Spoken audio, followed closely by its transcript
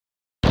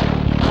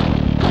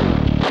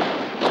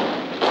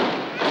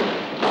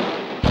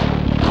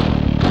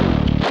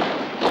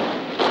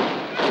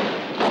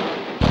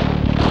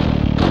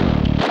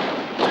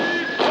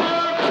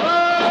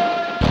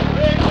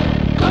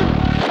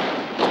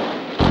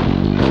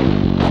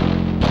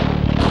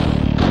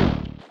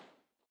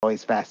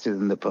always faster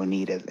than the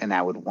ponitas, and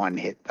I would one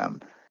hit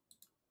them.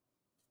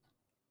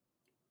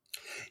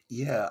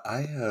 Yeah,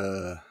 I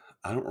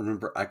don't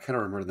remember. I kind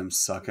of remember them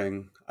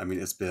sucking. I mean,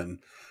 it's been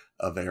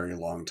a very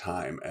long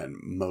time, and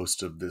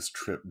most of this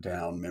trip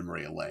down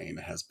memory lane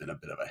has been a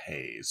bit of a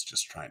haze,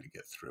 just trying to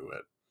get through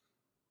it.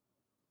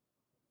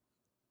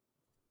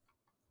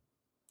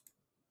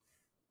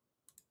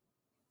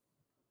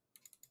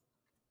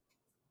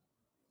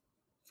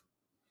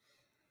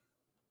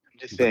 I'm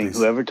just But saying,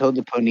 whoever told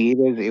the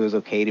ponitas it was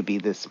okay to be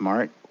this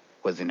smart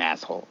was an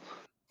asshole.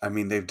 I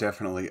mean, they've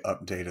definitely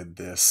updated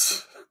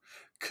this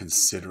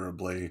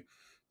considerably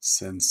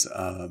since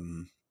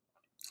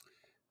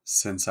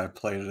since I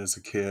played it as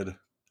a kid.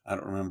 I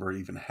don't remember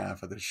even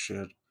half of this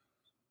shit.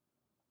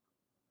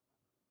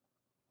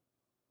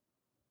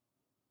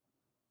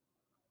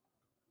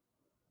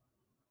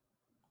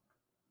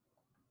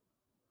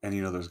 And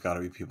you know, there's got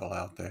to be people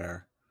out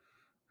there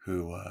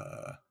who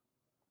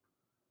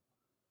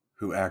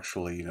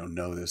actually, you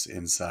know this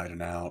inside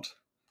and out,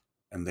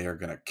 and they are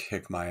going to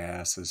kick my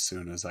ass as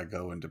soon as I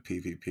go into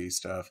PvP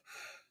stuff.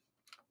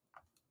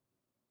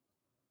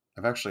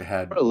 I've actually For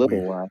had a little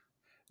weird. while.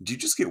 Do you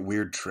just get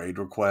weird trade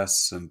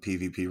requests and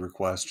PvP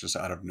requests just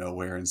out of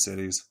nowhere in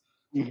cities?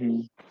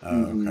 Mm-hmm. Oh,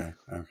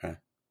 Mm-hmm. okay.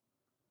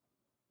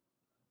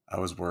 I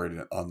was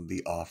worried on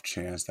the off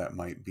chance that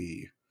might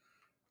be.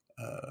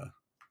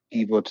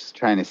 People just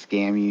trying to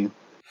scam you.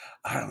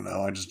 I don't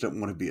know. I just don't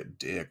want to be a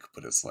dick,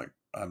 but it's like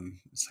I'm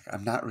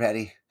not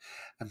ready.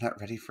 I'm not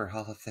ready for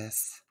all of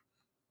this.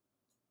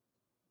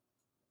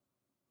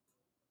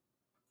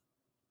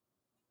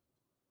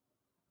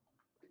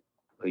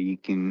 Or you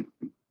can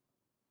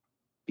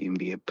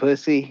be a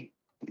pussy.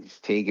 You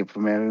just take it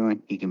from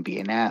everyone. You can be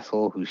an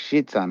asshole who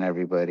shits on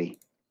everybody.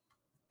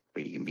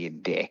 Or you can be a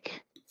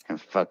dick and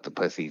fuck the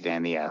pussies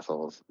and the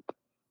assholes.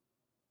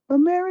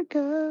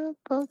 America,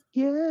 fuck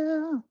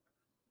yeah.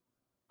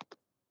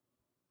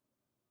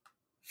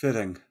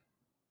 Fitting.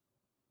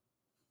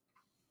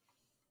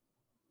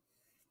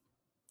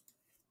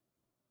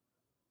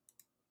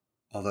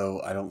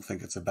 Although I don't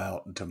think it's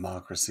about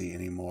democracy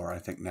anymore. I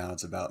think now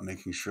it's about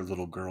making sure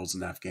little girls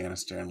in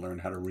Afghanistan learn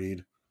how to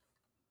read.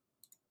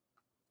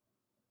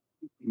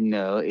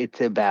 No,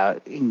 it's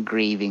about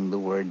engraving the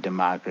word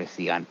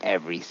democracy on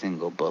every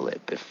single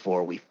bullet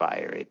before we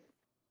fire it.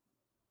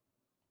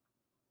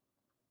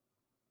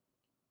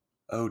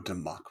 Oh,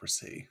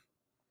 democracy.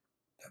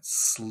 That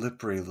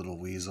slippery little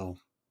weasel.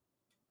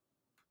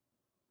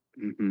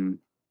 Mm-hmm.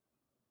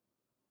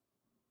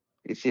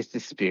 It's just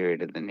the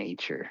spirit of the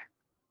nature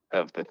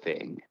of the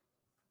thing.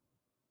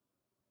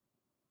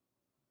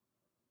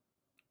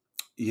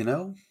 You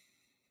know?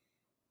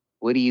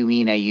 What do you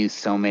mean I use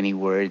so many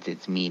words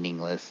it's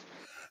meaningless?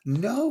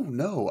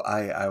 No.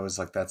 I was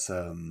like, that's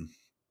I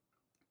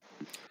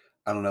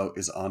don't know,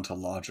 is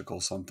ontological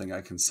something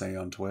I can say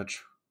on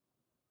Twitch?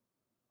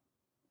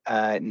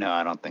 No,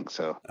 I don't think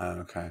so.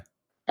 Okay.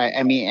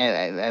 I mean,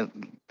 I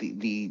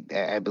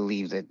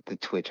believe that the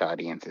Twitch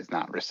audience is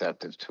not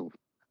receptive to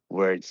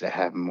words that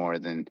have more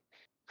than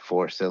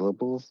 4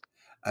 syllables.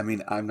 I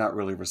mean, I'm not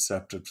really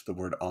receptive to the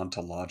word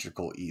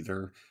ontological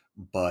either,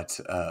 but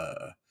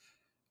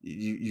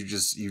you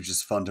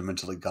just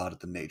fundamentally got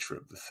at the nature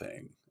of the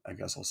thing. I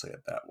guess I'll say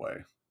it that way.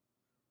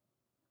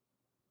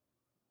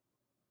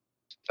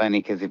 Funny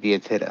because if he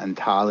had said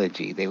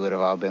ontology, they would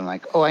have all been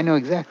like, "Oh, I know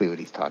exactly what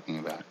he's talking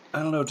about."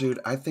 I don't know, dude.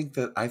 I think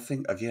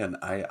again,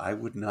 I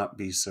would not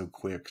be so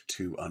quick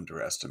to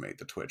underestimate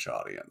the Twitch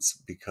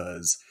audience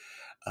because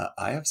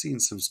I have seen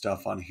some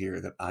stuff on here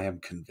that I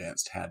am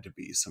convinced had to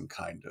be some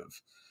kind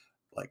of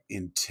like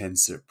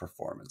intensive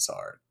performance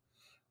art.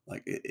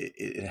 Like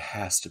it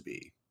has to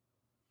be.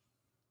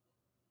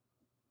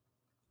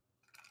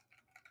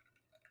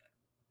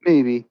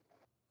 Maybe.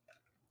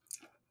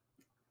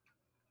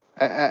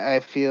 I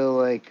feel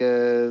like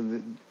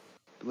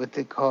what's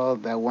it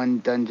called? That one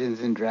Dungeons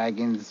and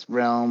Dragons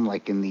realm,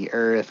 like in the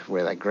Earth,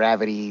 where like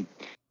gravity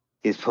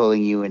is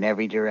pulling you in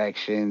every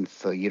direction,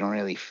 so you don't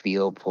really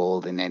feel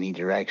pulled in any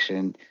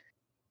direction.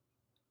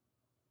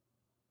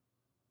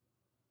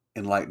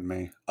 Enlighten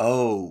me.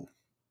 Oh,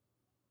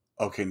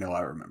 okay. No,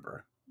 I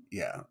remember.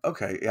 Yeah.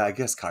 Okay. Yeah, I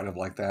guess kind of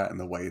like that in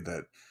the way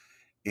that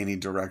any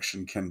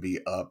direction can be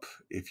up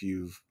if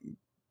you've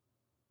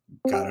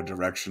got a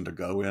direction to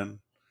go in.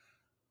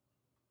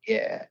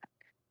 Yeah.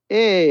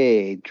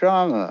 Hey,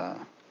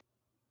 drama.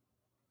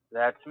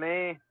 That's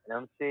me,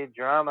 MC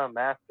Drama,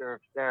 Master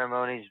of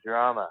Ceremonies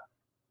Drama.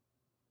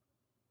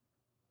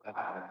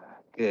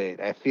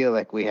 Good. I feel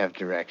like we have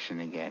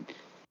direction again.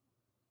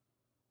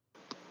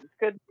 It's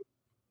good.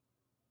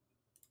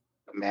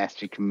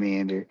 Master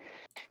Commander.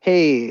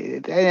 Hey, I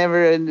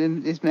never.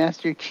 Is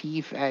Master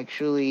Chief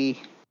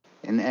actually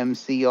an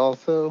MC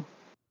also?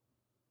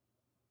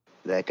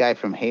 That guy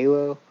from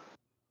Halo?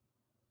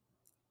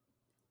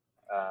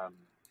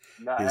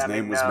 No, His I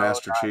name mean, was no,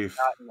 Master Chief.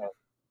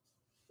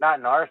 not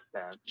in our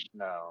sense,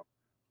 no.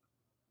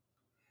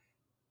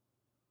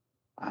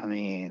 I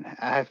mean,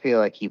 I feel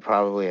like he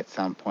probably at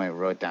some point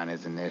wrote down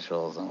his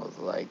initials and was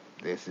like,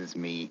 "This is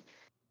me."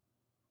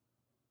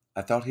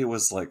 I thought he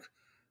was like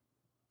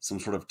some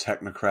sort of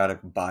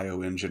technocratic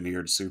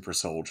bioengineered super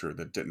soldier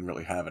that didn't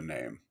really have a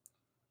name.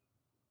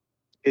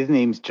 His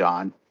name's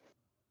John.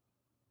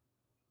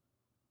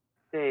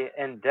 See,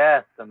 in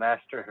death, the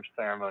master of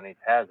ceremonies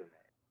has a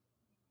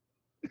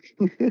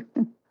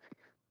name.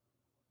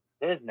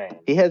 His name.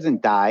 He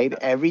hasn't died.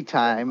 Every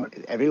time,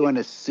 everyone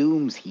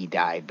assumes he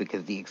died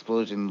because the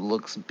explosion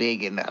looks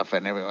big enough,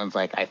 and everyone's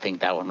like, I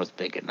think that one was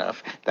big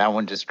enough. That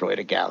one destroyed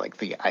a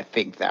galaxy. I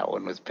think that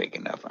one was big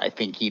enough. I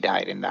think he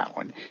died in that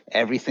one.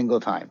 Every single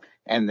time.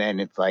 And then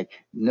it's like,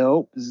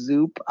 nope,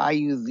 zoop, I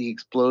use the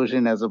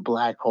explosion as a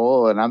black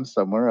hole, and I'm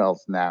somewhere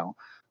else now.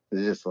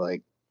 It's just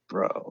like,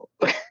 bro.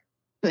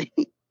 I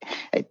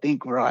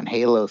think we're on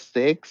Halo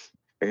 6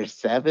 or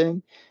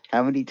 7.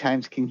 How many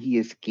times can he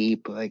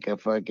escape like a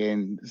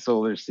fucking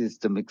solar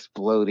system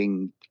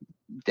exploding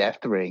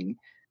death ring?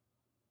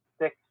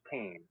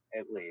 16,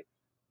 at least.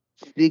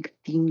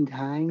 16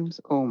 times?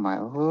 Oh my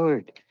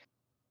lord.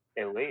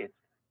 At least.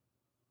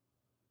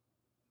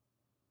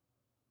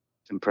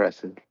 It's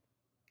impressive.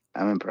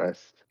 I'm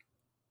impressed.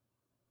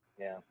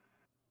 Yeah.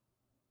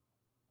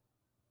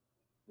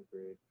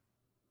 Agreed.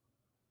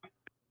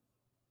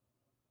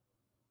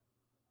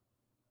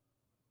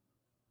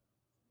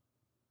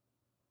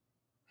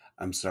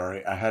 I'm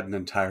sorry, I had an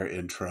entire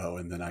intro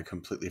and then I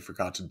completely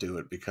forgot to do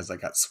it because I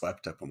got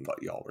swept up in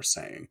what y'all were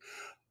saying.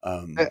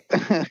 Good.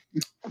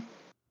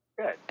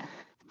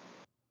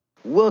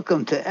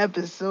 Welcome to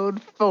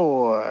episode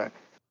 4.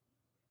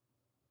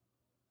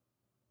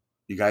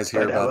 You guys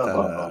hear about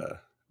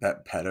Ba-da-ba-ba.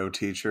 that pedo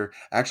teacher?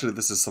 Actually,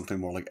 this is something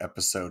more like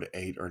episode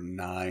 8 or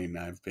 9.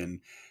 I've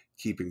been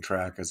keeping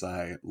track as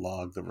I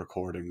log the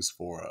recordings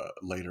for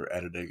later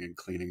editing and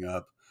cleaning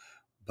up.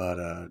 But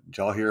did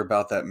y'all hear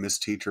about that Miss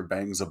Teacher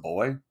bangs a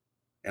boy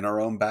in our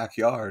own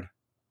backyard?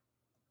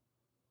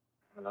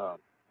 Oh,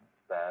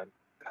 bad.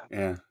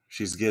 Yeah,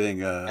 she's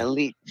getting At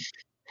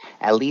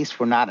least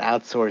we're not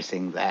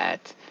outsourcing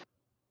that.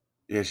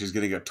 yeah, she's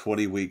getting a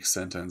 20-week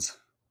sentence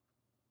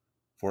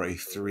for a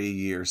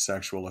 3-year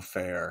sexual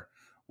affair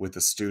with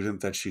a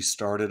student that she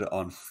started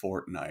on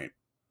Fortnite.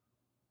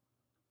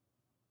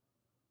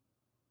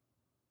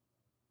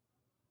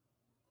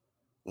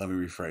 Let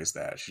me rephrase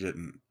that. She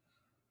didn't.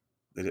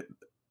 They did,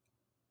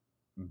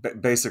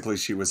 basically,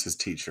 she was his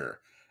teacher,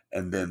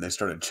 and then they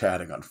started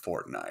chatting on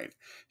Fortnite.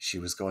 She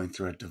was going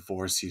through a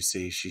divorce. You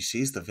see,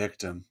 she's the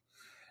victim,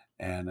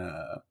 and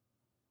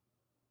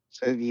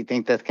So do you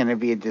think that's going to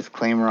be a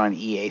disclaimer on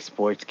EA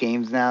Sports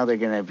games now? They're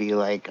going to be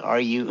like, are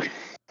you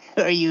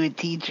a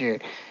teacher?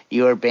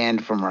 You are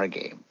banned from our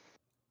game.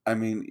 I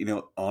mean,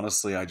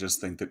 honestly, I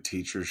just think that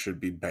teachers should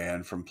be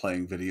banned from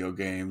playing video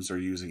games or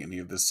using any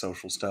of this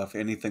social stuff,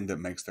 anything that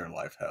makes their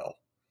life hell.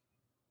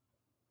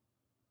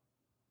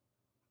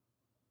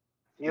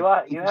 You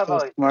have You're always so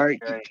been smart.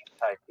 very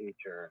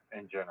anti-teacher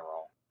in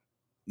general.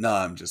 No,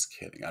 I'm just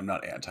kidding. I'm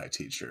not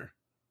anti-teacher.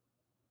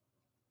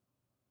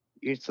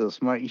 You're so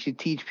smart. You should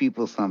teach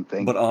people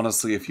something. But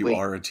honestly, if you Wait.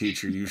 are a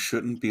teacher, you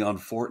shouldn't be on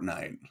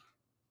Fortnite.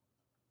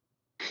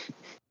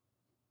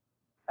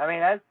 I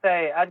mean,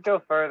 I'd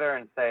go further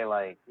and say,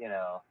 like,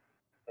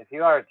 if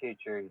you are a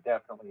teacher, you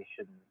definitely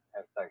shouldn't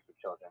have sex with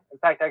children. In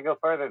fact, I'd go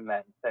further than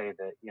that and say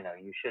that,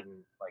 you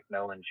shouldn't, like,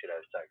 no one should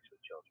have sex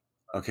with children.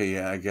 Okay,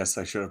 yeah, I guess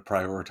I should have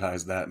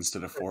prioritized that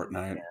instead of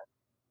Fortnite.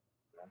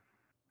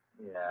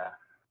 Yeah.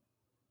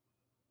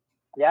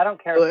 Yeah, I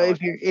don't care. Well,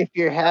 if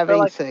you're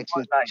having sex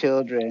with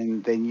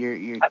children, then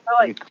you're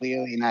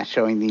clearly not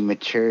showing the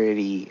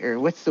maturity, or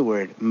what's the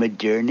word?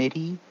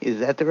 Modernity? Is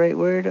that the right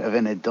word of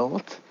an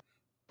adult?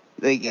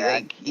 Like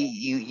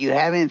you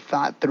haven't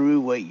thought through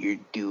what you're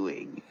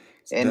doing,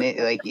 and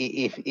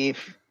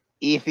if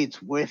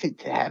it's worth it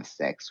to have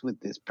sex with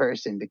this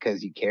person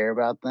because you care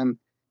about them,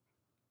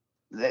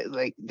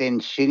 then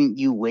shouldn't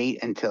you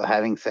wait until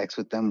having sex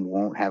with them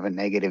won't have a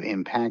negative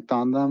impact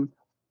on them?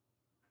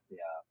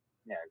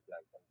 Yeah,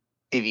 exactly.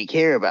 If you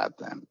care about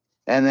them.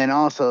 And then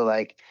also,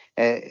 like,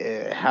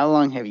 how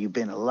long have you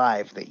been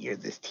alive that you're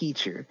this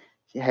teacher?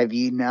 Have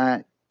you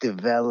not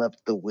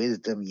developed the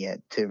wisdom yet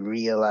to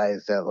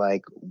realize that,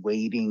 like,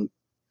 waiting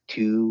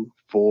 2,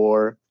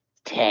 4,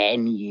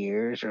 10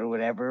 years or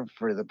whatever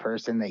for the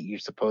person that you're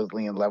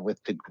supposedly in love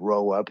with to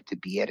grow up to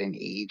be at an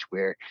age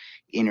where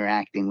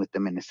interacting with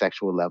them in a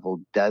sexual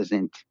level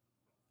doesn't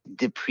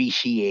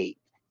depreciate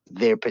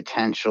their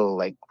potential,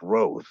 like,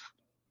 growth?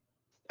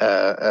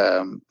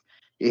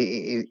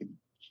 It,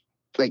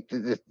 like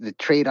the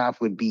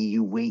trade-off would be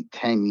you wait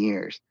 10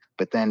 years,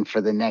 but then for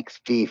the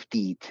next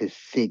 50 to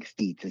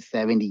 60 to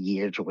 70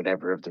 years or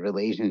whatever of the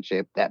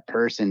relationship, that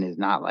person is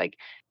not like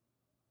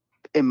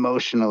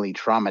emotionally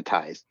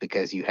traumatized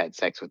because you had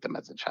sex with them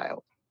as a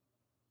child.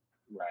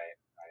 Right.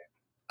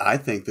 I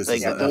think this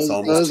Like that's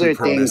almost those too are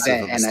things permissive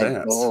that of a an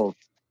stance. adult,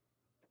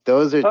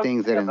 those are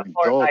things that Focusing an on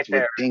the adult Fortnite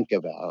would there, think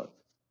about.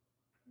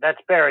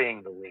 that's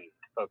burying the lead,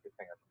 focusing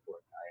on the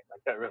Fortnite.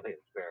 Like, that really is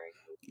burying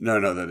the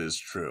lead. No, that is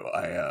true.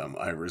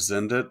 I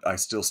resent it. I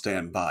still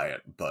stand by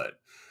it, but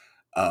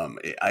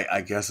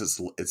I guess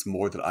it's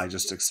more that I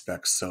just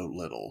expect so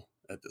little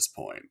at this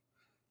point.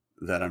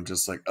 that I'm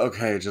just like,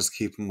 okay, just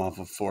keep them off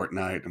of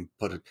Fortnite and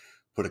put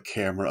a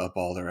camera up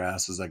all their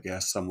asses. I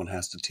guess someone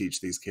has to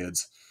teach these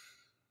kids.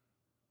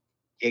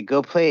 Yeah,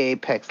 go play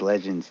Apex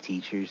Legends,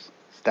 teachers.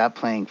 Stop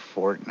playing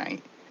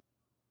Fortnite.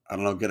 I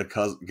don't know. Get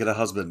a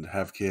husband,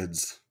 have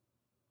kids,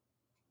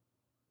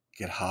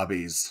 get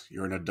hobbies.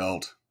 You're an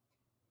adult.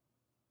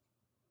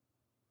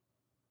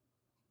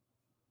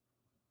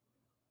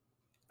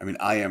 I mean,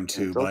 I am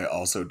too, but I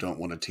also don't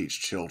want to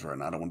teach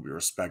children. I don't want to be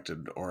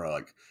respected or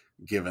like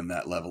given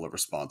that level of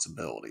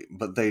responsibility.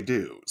 But they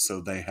do, so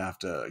they have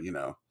to,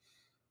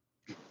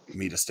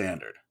 meet a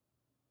standard.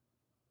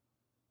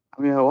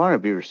 I mean, I want to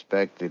be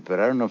respected, but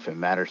I don't know if it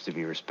matters to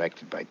be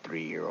respected by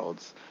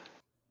 3-year-olds.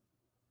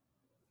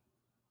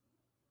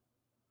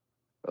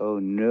 Oh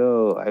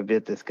no, I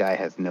bet this guy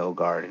has no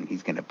guard and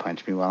he's gonna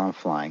punch me while I'm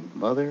flying.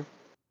 Mother.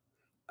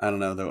 I don't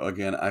know, though.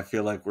 Again, I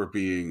feel like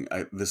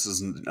this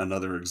is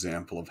another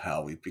example of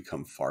how we've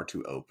become far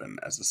too open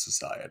as a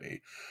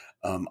society.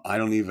 I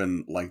don't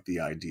even like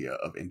the idea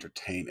of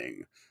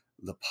entertaining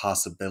the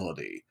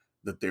possibility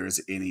that there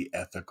is any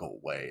ethical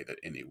way that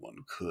anyone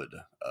could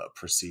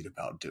proceed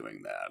about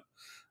doing that.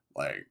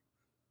 Like,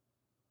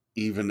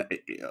 even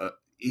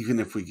even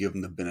if we give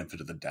them the benefit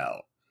of the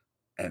doubt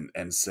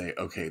and say,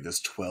 okay,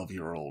 this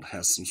 12-year-old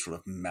has some sort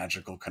of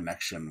magical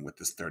connection with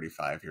this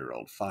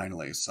 35-year-old.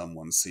 Finally,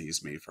 someone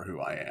sees me for who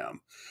I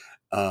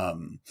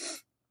am.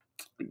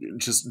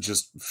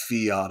 Just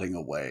fiating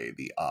away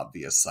the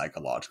obvious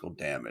psychological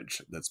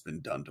damage that's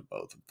been done to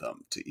both of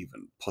them to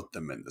even put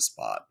them in the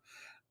spot.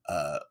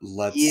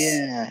 Let's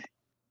Yeah,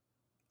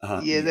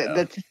 yeah.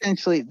 that's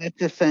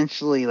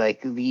essentially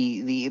like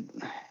the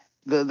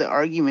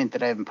argument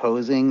that I'm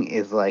posing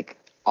is like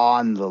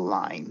on the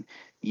line.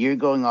 You're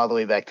going all the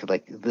way back to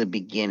like the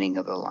beginning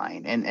of the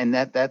line, and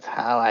that's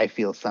how I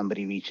feel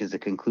somebody reaches a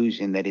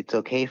conclusion that it's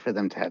okay for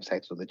them to have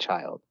sex with a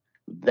child.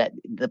 That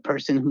the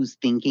person who's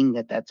thinking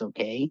that that's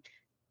okay,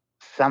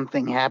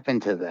 something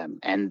happened to them,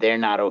 and they're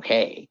not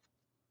okay.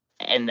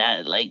 And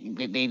that like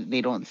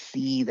they don't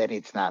see that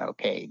it's not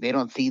okay. They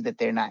don't see that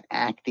they're not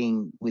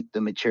acting with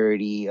the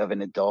maturity of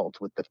an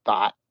adult, with the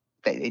thought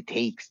that it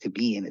takes to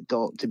be an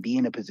adult, to be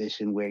in a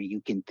position where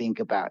you can think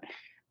about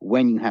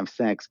when you have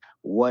sex,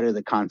 what are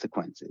the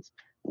consequences.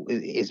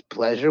 Is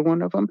pleasure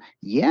one of them?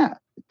 Yeah,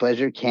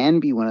 pleasure can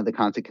be one of the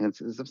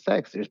consequences of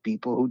sex. There's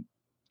people who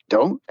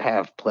don't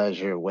have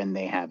pleasure when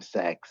they have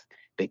sex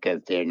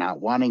because they're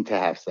not wanting to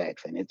have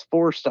sex and it's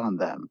forced on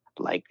them,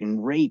 like in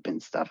rape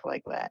and stuff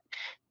like that.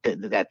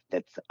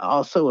 That's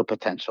also a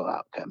potential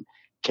outcome.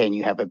 Can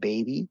you have a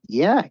baby?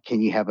 Yeah.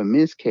 Can you have a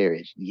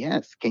miscarriage?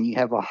 Yes. Can you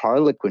have a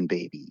harlequin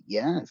baby?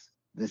 Yes.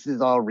 This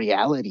is all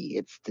reality.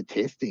 It's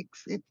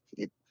statistics.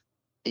 It's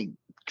a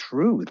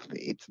truth.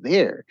 It's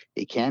there.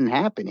 It can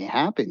happen. It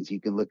happens. You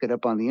can look it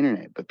up on the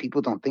internet, but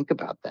people don't think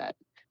about that.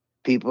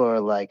 People are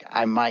like,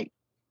 I might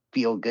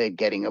feel good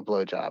getting a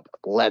blowjob.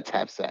 Let's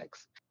have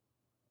sex.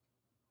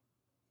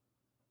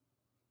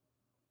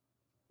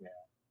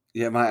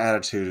 Yeah, my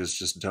attitude is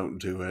just don't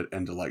do it,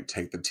 and to like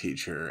take the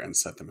teacher and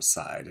set them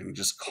aside and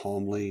just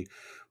calmly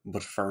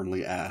but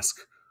firmly ask,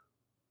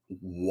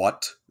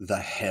 what the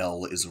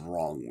hell is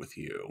wrong with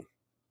you?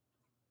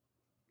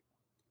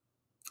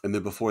 And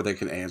then before they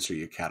can answer,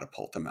 you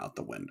catapult them out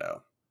the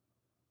window.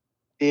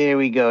 There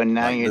we go.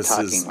 Now Like, you're this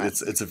talking is my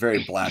it's a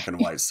very black and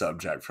white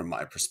subject from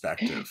my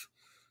perspective.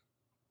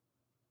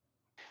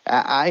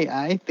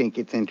 I think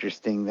it's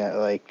interesting that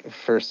like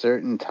for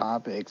certain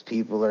topics,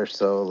 people are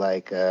so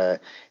like,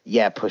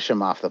 yeah, push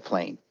them off the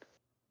plane.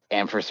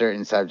 And for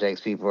certain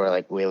subjects, people are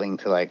like willing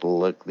to like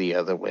look the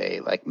other way.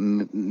 Like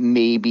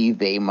maybe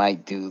they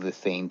might do the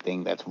same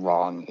thing that's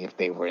wrong if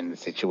they were in the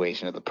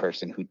situation of the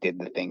person who did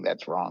the thing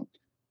that's wrong.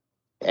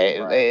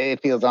 Right.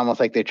 It feels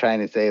almost like they're trying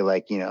to say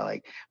like,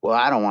 like, well,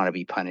 I don't want to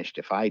be punished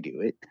if I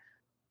do it.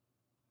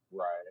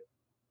 Right.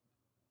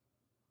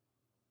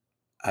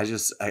 I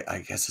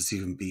guess it's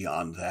even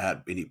beyond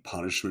that, any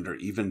punishment or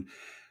even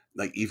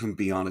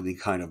beyond any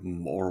kind of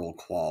moral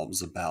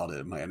qualms about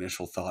it. My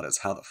initial thought is,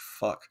 how the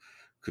fuck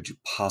could you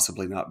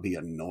possibly not be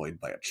annoyed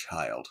by a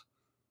child?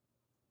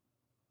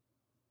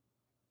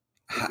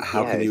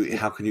 How Yeah, can you it's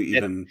how can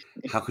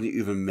you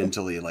even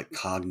mentally, like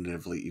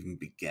cognitively even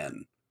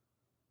begin?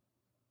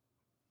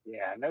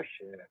 Yeah, no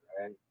shit,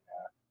 right?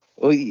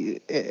 well,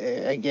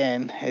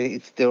 again,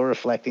 it's still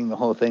reflecting the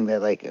whole thing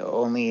that like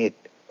only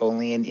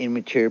an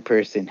immature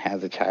person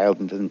has a child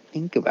and doesn't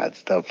think about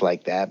stuff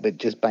like that. But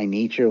just by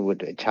nature, of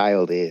what a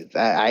child is,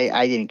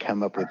 I didn't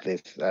come up with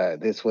this.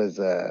 This was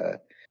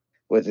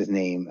what's his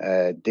name?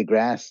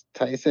 DeGrasse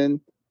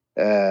Tyson.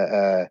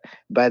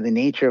 By the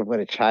nature of what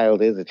a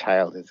child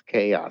is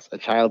chaos. A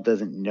child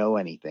doesn't know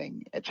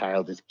anything. A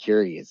child is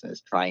curious and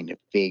is trying to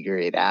figure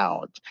it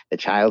out. A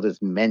child is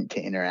meant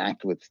to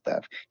interact with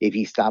stuff. If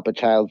you stop a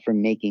child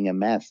from making a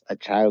mess, a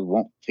child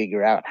won't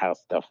figure out how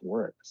stuff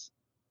works.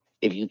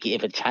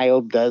 If a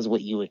child does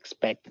what you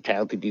expect a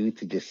child to do,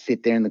 to just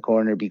sit there in the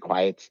corner, be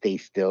quiet, stay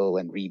still,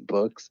 and read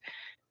books,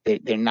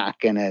 they're not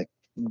gonna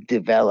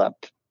develop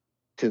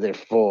to their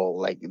full.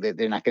 Like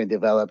they're not going to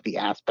develop the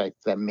aspects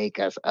that make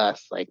us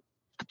us, like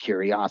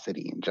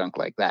curiosity and junk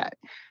like that.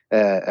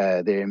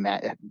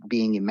 They're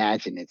being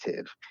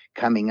imaginative,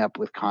 coming up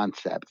with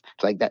concepts.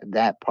 It's like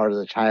that part of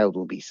the child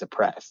will be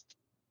suppressed.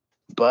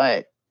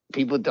 But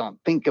people don't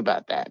think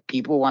about that.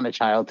 People want a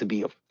child to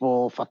be a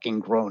full fucking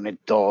grown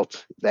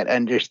adult that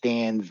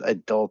understands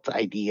adult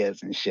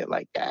ideas and shit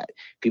like that.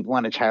 People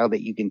want a child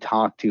that you can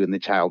talk to and the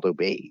child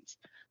obeys.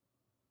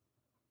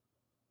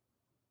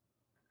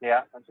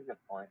 Yeah, that's a good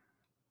point.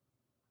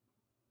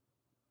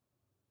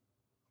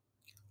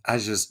 I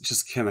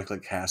just chemically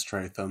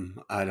castrate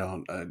them. I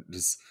don't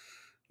just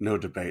no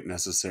debate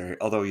necessary.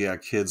 Although yeah,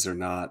 kids are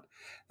not.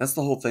 That's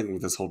the whole thing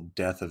with this whole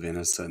death of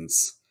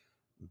innocence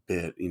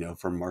bit. You know,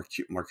 from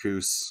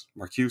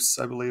Marcuse,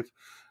 I believe,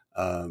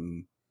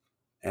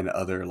 and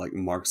other like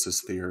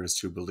Marxist theorists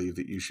who believe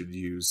that you should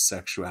use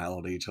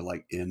sexuality to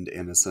like end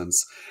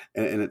innocence.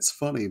 And it's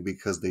funny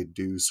because they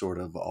do sort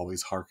of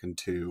always hearken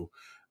to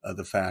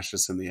the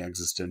fascists and the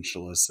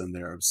existentialists and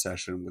their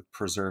obsession with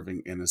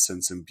preserving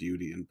innocence and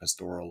beauty and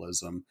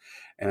pastoralism.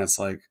 And it's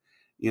like,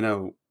 you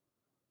know,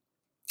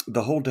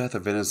 the whole death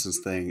of innocence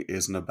thing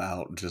isn't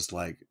about just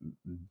like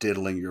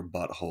diddling your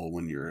butthole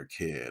when you're a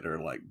kid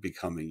or like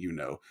becoming, you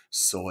know,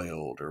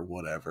 soiled or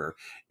whatever.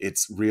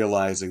 It's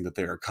realizing that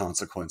there are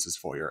consequences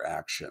for your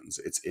actions.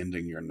 It's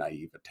ending your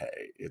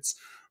naivete. It's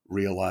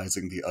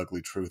realizing the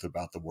ugly truth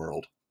about the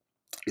world.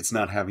 It's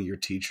not having your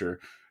teacher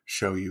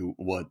show you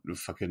what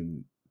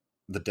fucking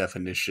the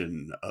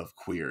definition of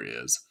queer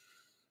is.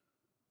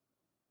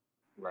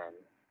 Right.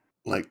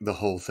 Like the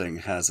whole thing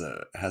has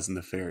a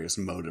nefarious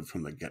motive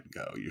from the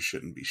get-go. You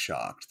shouldn't be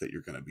shocked that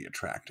you're going to be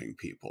attracting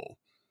people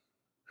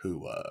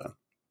who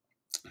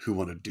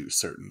want to do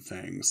certain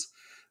things.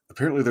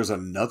 Apparently there's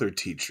another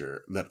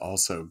teacher that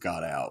also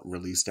got out,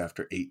 released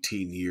after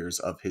 18 years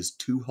of his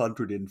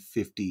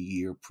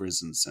 250-year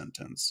prison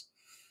sentence.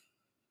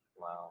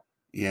 Wow.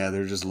 Yeah,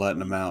 they're just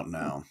letting him out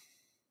now.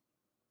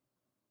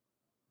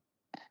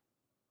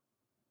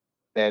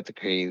 That's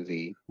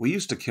crazy. We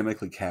used to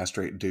chemically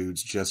castrate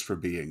dudes just for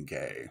being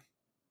gay.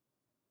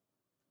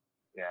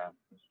 Yeah,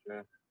 that's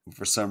true.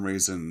 For some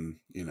reason,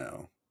 you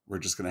know, we're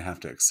just going to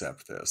have to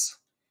accept this.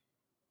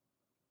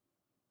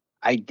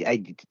 I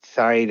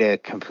sorry to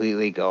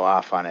completely go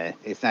off on it.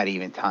 It's not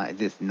even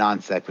this non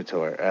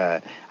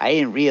sequitur. I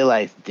didn't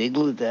realize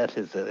Diglett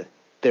is a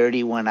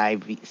 31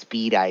 IV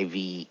speed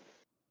IV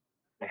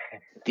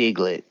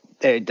Diglett,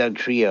 Doug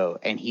Trio,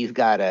 and he's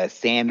got a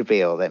sand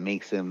bale that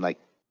makes him like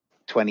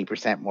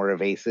 20% more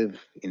evasive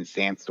in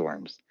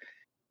sandstorms.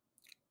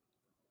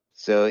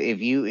 So if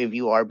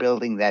you are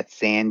building that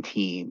sand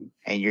team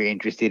and you're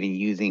interested in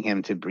using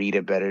him to breed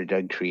a better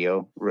Doug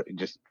Trio,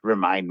 just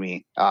remind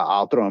me.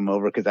 I'll throw him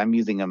over because I'm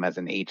using him as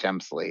an HM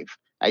slave.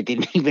 I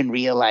didn't even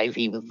realize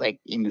he was like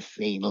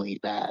insanely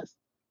fast.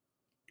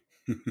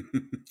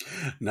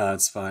 No,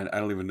 it's fine. I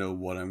don't even know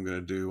what I'm going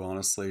to do,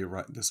 honestly,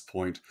 right at this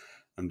point.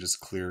 I'm just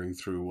clearing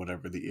through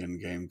whatever the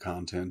in-game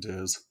content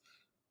is.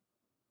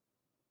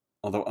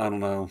 Although, I don't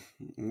know.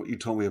 What you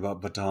told me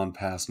about Baton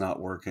Pass not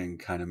working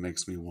kind of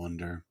makes me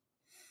wonder.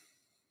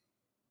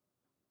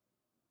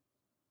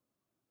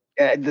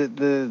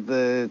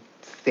 The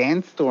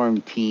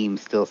Sandstorm team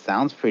still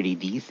sounds pretty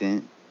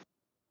decent.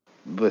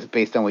 But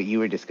based on what you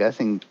were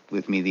discussing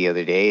with me the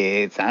other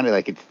day, it sounded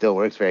like it still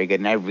works very good.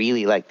 And I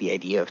really like the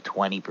idea of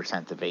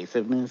 20%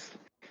 evasiveness,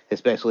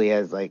 especially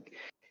as like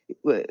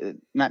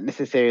not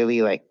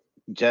necessarily like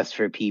just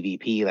for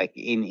PvP, like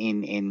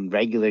in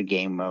regular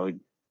game mode,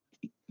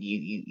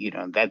 you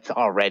know, that's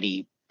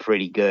already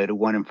pretty good. A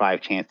 1 in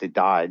 5 chance to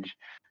dodge.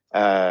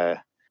 And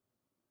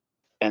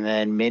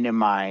then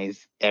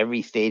minimize,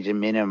 every stage of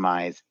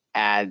minimize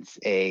adds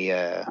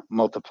a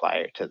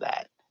multiplier to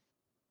that.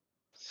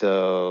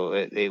 So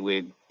it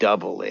would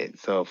double it.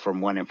 So from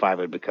 1 in 5,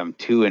 it would become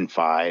 2 in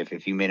 5.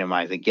 If you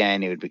minimize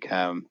again, it would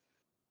become,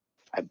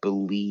 I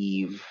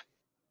believe,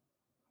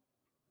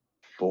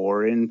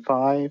 4 in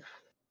 5.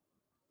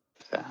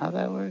 Is that how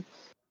that works?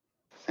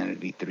 Then it'd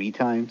be 3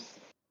 times,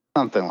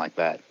 something like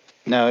that.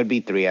 No, it'd be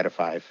 3 out of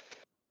 5.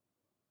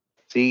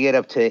 So you get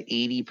up to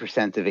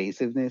 80%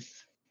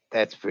 evasiveness.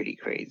 That's pretty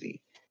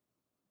crazy.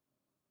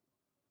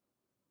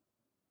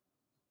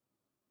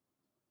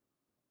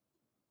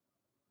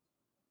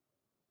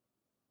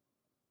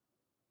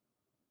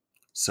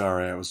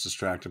 Sorry, I was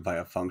distracted by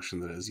a function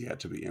that is yet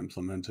to be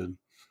implemented.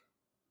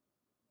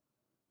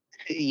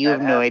 You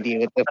have no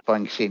idea what the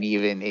function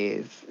even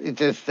is. It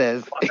just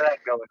says What's that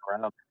going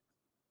around?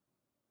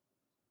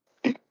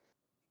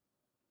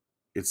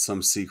 It's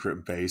some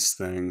secret base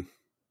thing.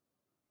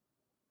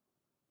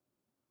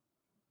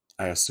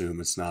 I assume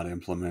it's not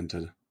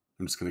implemented.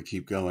 I'm just going to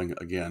keep going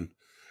again.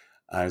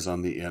 Eyes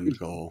on the end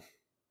goal.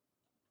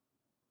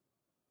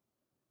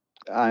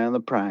 eye on the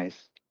prize.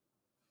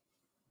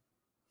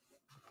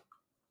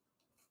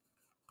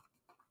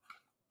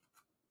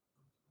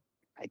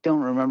 I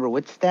don't remember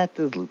what stat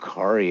does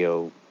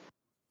Lucario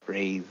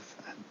raise.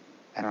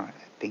 I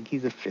think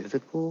he's a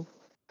physical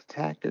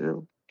attacker,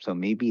 so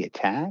maybe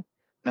attack.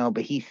 No,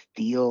 but he's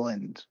steel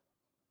and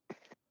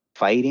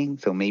fighting,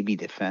 so maybe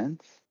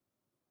defense.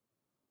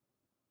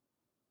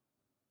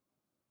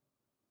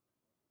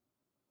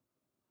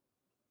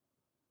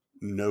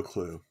 No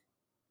clue.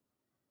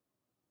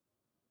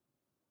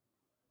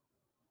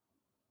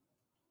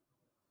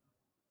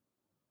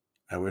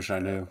 I wish I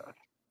knew.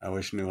 I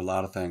wish I knew a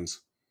lot of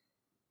things.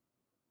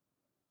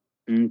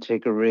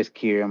 Take a risk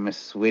here. I'm gonna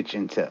switch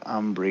into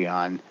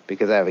Umbreon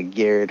because I have a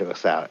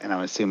Gyarados out, and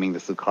I'm assuming the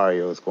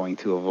Lucario is going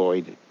to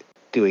avoid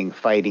doing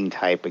fighting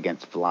type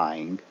against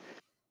flying.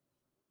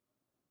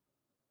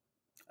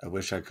 I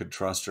wish I could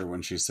trust her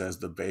when she says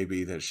the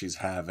baby that she's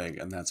having,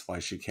 and that's why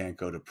she can't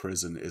go to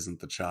prison,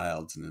 isn't the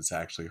child's, and it's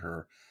actually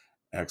her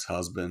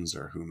ex-husband's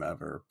or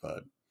whomever.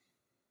 But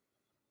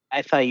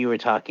I thought you were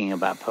talking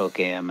about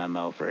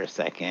PokeMMO for a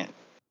second.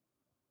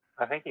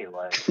 I think he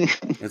was.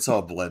 it's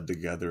all bled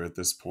together at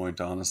this point,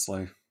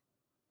 honestly.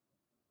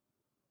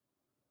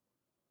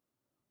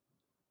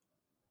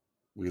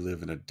 We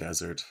live in a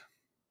desert.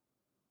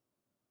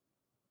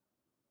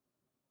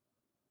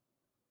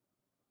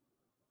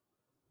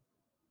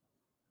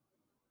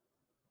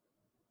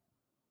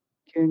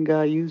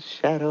 Gengar, use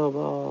Shadow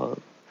Ball.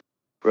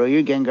 Bro,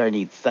 your Gengar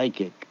needs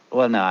Psychic.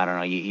 Well, no, I don't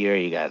know. You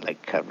already got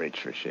like coverage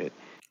for shit.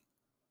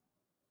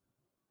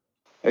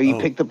 Oh, you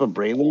picked up a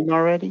Breloom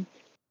already?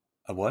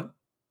 A what?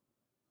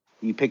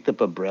 You picked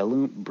up a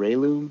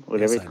Breloom,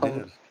 whatever Yes, it's I called?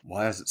 did.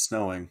 Why is it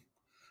snowing?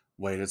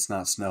 Wait, it's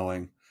not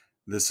snowing.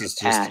 This is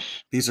It's just...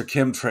 Ash. These are That's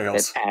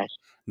chemtrails. Ash.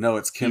 No,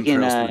 it's You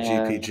can, chemtrails from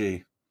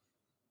GPG.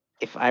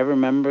 if I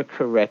remember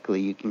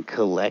correctly, you can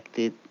collect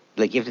it.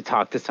 Like, you have to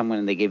talk to someone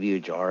and they give you a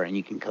jar, and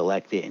you can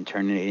collect it and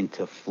turn it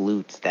into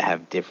flutes that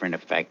have different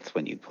effects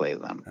when you play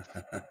them.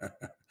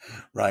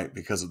 Right,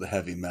 because of the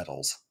heavy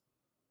metals.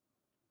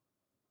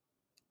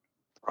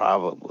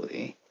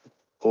 Probably.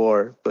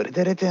 Or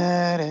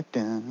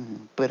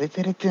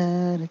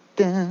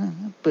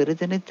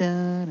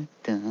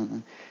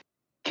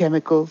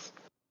chemicals.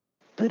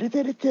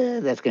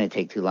 That's going to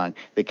take too long.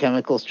 The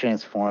chemicals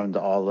transformed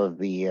all of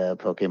the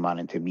Pokemon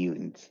into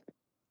mutants.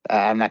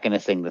 I'm not going to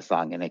sing the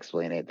song and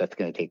explain it. That's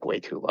going to take way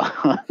too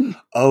long.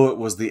 Oh, it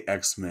was the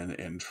X-Men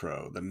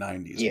intro, the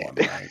 90s Yeah. one,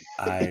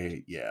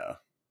 right? Yeah.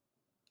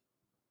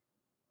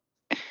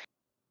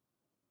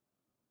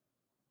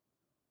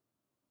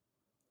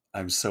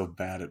 I'm so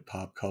bad at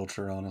pop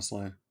culture,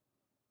 honestly.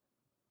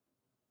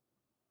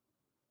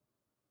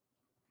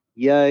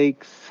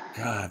 Yikes.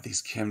 God,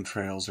 these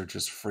chemtrails are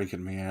just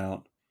freaking me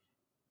out.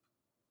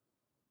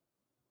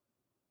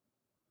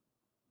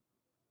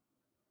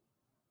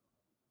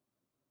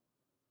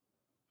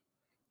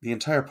 The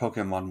entire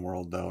Pokemon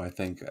world, though, I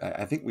think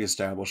we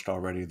established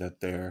already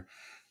that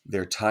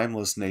they're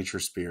timeless nature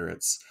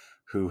spirits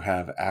who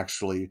have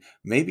actually...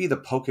 Maybe the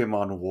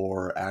Pokemon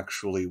War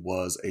actually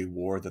was a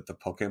war that the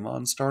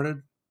Pokemon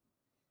started.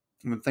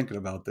 I've been thinking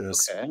about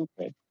this.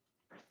 Okay.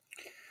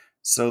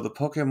 So the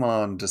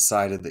Pokemon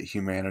decided that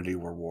humanity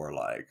were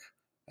warlike,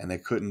 and they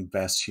couldn't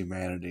best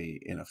humanity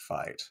in a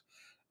fight.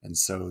 And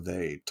so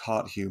they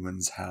taught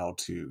humans how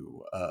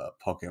to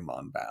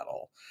Pokemon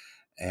battle.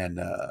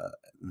 And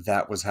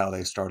that was how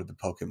they started the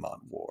Pokemon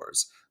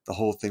Wars. The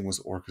whole thing was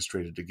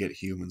orchestrated to get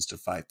humans to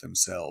fight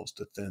themselves,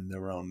 to thin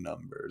their own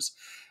numbers.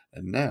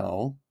 And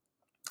now,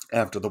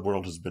 after the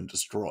world has been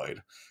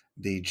destroyed,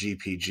 the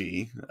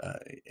GPG,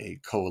 a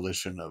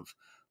coalition of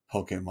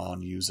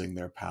Pokemon using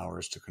their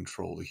powers to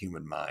control the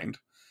human mind,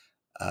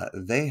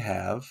 they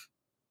have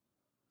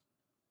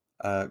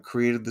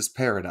created this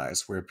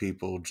paradise where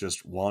people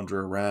just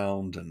wander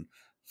around and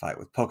fight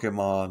with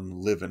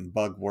Pokemon, live in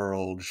bug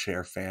world,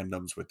 share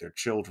fandoms with their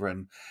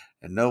children,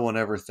 and no one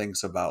ever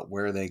thinks about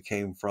where they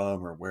came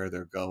from or where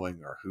they're going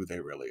or who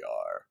they really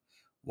are.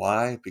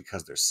 Why?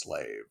 Because they're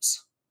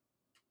slaves.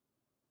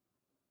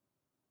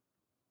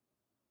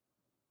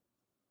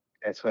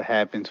 That's what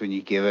happens when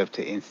you give up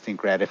to instant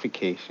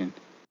gratification.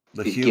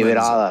 The You give it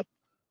humans all up.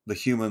 the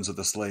humans are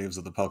the slaves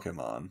of the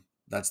Pokemon.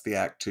 That's the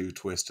Act 2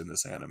 twist in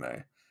this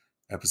anime.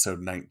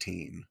 Episode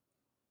 19.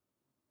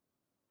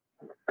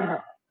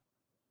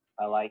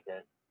 I like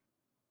it.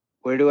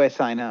 Where do I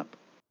sign up?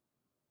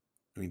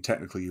 I mean,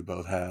 technically you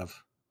both have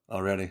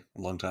already,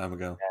 a long time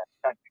ago.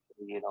 Yeah,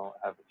 technically you don't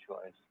have a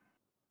choice.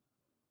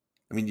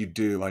 I mean, you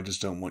do, I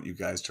just don't want you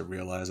guys to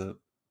realize it.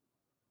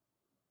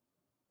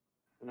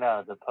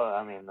 No, the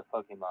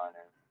Pokemon are,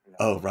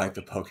 Oh, right,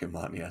 the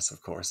Pokemon, yes,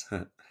 of course.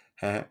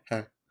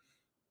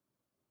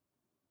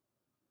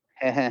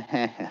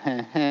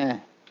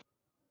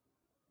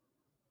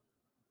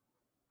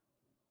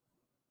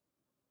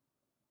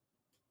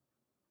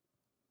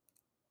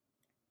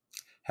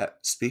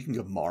 Speaking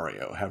of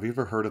Mario, have you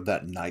ever heard of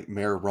that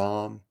Nightmare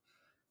ROM?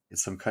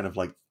 It's some kind of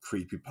like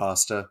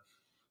creepypasta.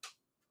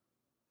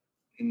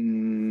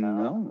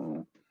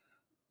 No.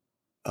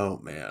 Oh,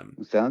 man.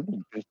 Sounds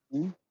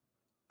interesting.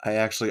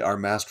 Our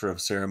master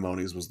of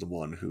ceremonies was the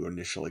one who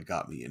initially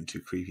got me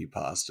into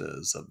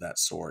creepypastas of that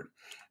sort.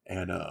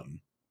 And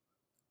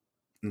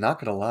not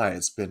gonna lie,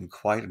 it's been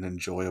quite an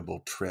enjoyable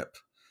trip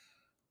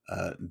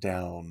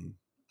down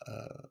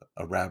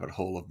a rabbit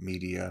hole of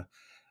media.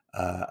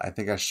 I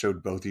think I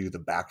showed both of you the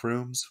back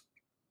rooms.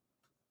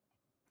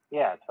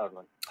 Yeah,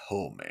 totally.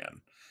 Oh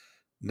man,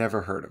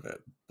 never heard of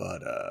it,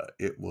 but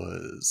it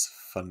was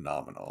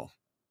phenomenal.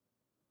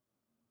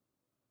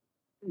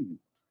 Hmm.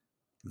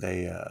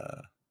 They,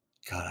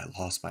 God, I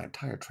lost my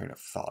entire train of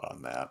thought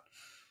on that.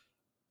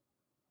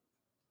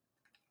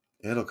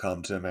 It'll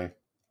come to me.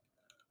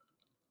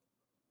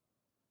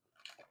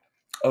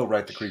 Oh,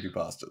 right, the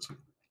creepypastas.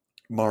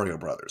 Mario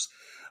Brothers.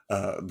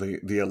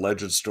 The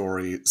alleged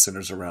story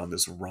centers around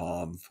this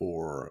ROM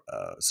for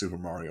Super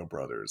Mario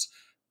Brothers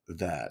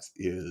that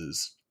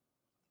is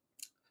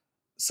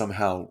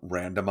somehow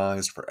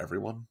randomized for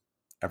everyone.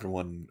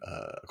 Everyone,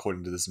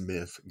 according to this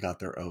myth, got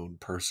their own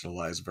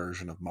personalized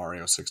version of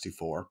Mario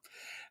 64,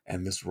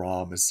 and this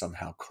ROM is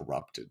somehow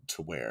corrupted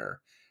to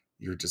where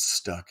you're just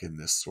stuck in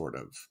this sort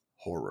of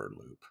horror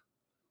loop.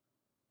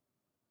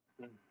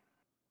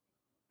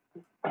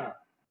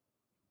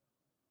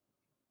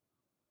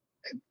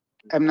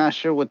 I'm not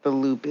sure what the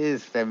loop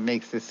is that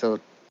makes it so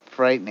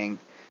frightening.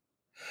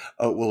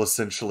 Oh well,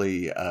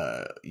 essentially,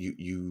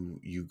 you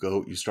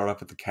start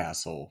off at the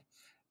castle,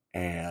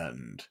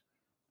 and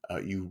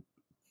you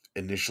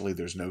initially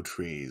there's no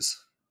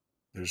trees.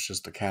 There's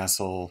just a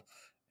castle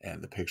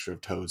and the picture of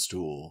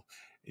Toadstool.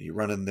 And you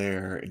run in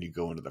there and you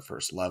go into the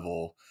first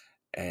level,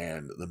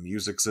 and the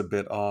music's a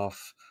bit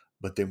off.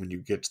 But then when you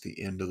get to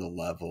the end of the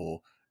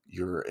level,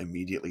 you're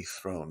immediately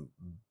thrown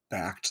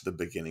back to the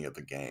beginning of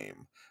the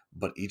game.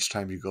 But each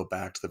time you go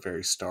back to the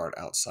very start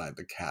outside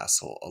the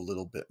castle, a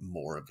little bit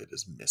more of it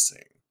is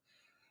missing.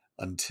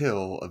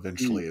 Until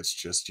eventually it's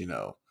just,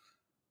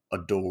 a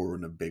door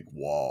and a big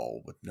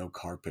wall with no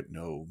carpet,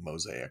 no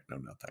mosaic, no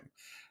nothing.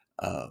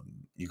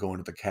 You go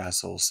into the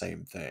castle,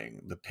 same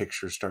thing. The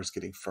picture starts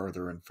getting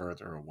further and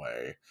further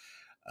away,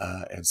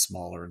 and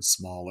smaller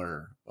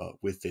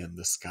within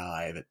the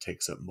sky that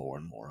takes up more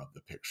and more of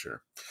the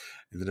picture.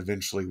 And then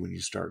eventually, when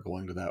you start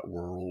going to that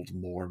world,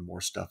 more and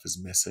more stuff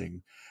is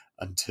missing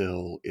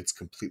until it's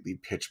completely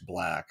pitch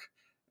black,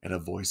 and a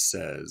voice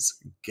says,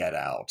 "Get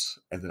out,"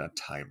 and then a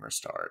timer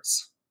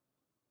starts.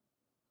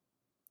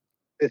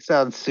 It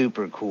sounds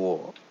super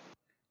cool.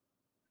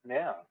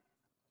 Yeah.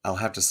 I'll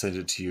have to send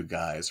it to you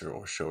guys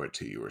or show it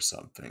to you or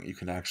something. You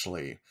can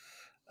actually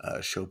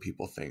show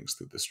people things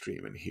through the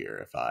stream in here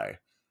if I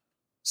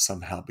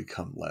somehow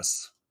become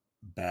less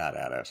bad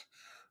at it.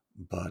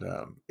 But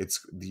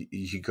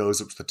he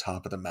goes up to the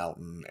top of the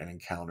mountain and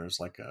encounters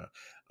like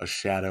a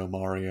shadow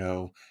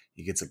Mario.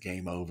 He gets a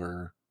game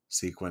over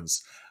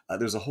sequence.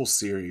 There's a whole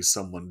series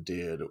someone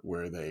did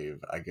where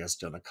they've, I guess,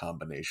 done a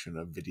combination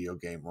of video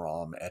game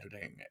ROM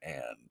editing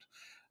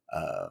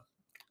and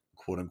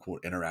quote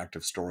unquote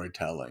interactive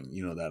storytelling.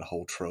 You know, that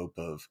whole trope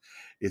of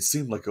it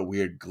seemed like a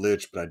weird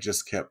glitch, but I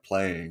just kept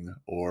playing,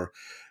 or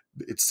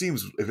it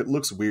seems if it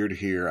looks weird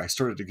here, I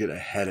started to get a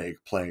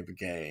headache playing the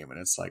game, and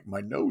it's like my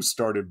nose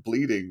started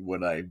bleeding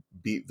when I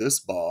beat this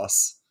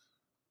boss.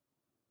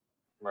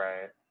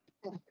 Right.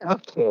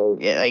 Okay,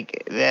 yeah,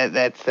 like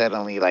that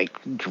suddenly like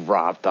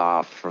dropped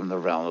off from the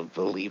realm of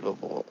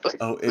believable.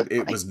 Oh, it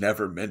Like, was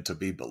never meant to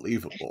be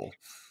believable.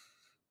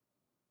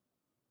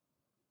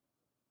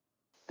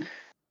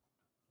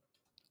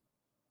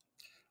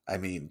 I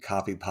mean,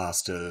 copy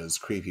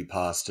pastas, creepy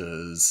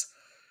pastas.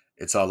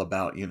 It's all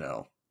about,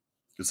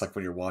 it's like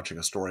when you're watching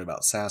a story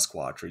about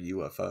Sasquatch or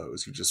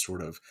UFOs, you just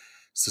sort of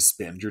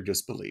suspend your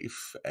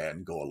disbelief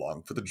and go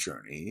along for the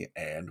journey.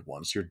 And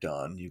once you're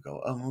done, you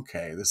go, oh,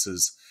 okay,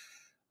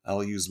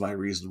 I'll use my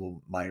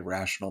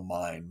rational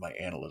mind, my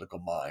analytical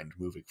mind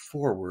moving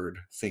forward,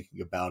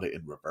 thinking about it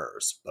in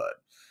reverse.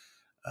 But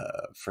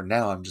for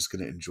now, I'm just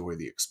going to enjoy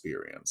the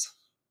experience.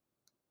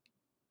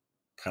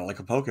 Kind of like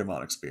a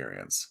Pokemon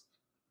experience.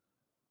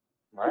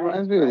 it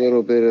reminds me a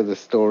little bit of the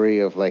story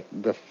of like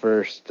the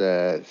first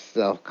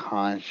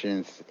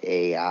self-conscious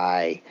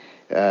AI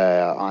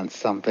on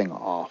something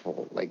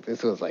awful. Like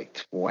this was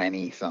like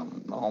 20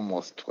 something,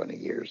 almost 20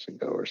 years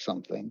ago or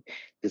something.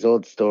 This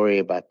old story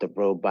about the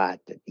robot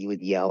that you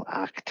would yell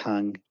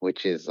Achtung,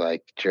 which is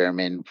like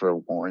German for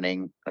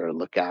warning or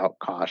look out,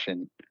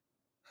 caution.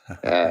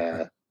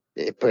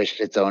 It pushed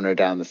its owner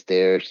down the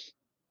stairs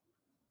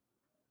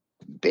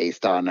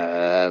based on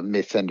a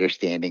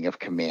misunderstanding of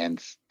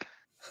commands.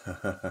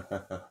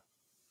 The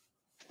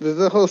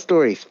whole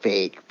story's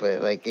fake,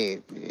 but like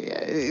it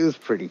was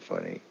pretty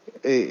funny.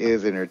 It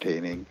was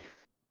entertaining.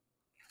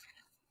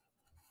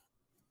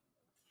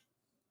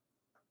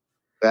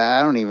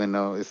 I don't even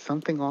know. Is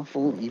something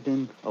awful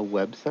even a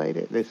website?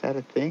 Is that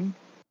a thing?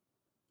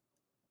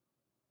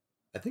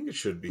 I think it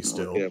should be I'll look it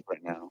still. up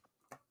right now.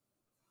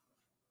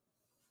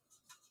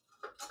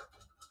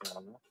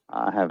 Mhm.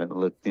 I haven't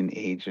looked in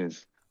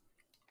ages.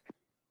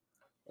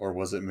 Or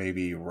was it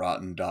maybe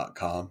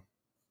rotten.com?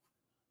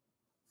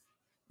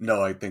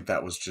 No, I think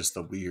that was just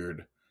the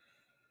weird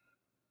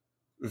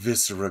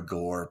Viscera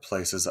Gore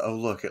places. Oh,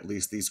 look, at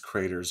least these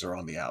craters are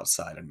on the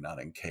outside and not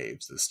in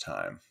caves this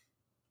time.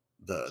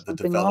 The Something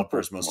awful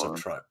developers must have for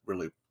 'em. tried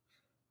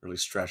really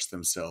stretched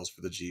themselves for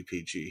the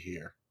GPG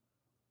here.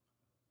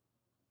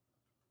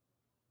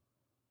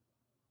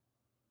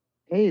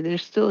 Hey, they're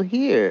still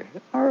here.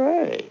 All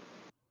right.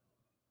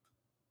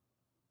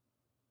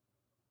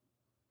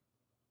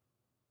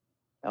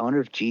 I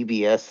wonder if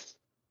GBS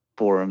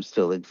forums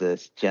still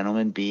exist.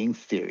 Gentlemen being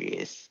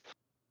serious.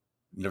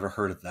 Never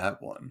heard of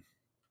that one.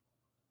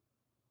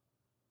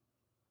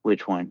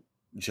 Which one?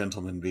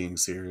 Gentlemen being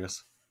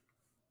serious.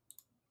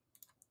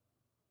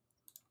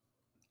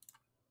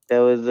 That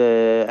was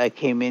I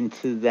came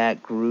into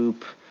that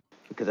group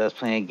because I was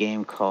playing a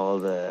game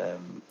called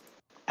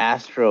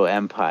Astro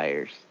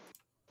Empires,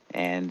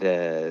 and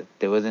there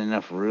wasn't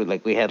enough room.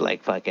 Like we had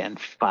like fucking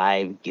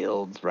 5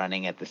 guilds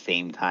running at the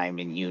same time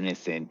in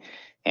unison,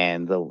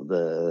 and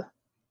the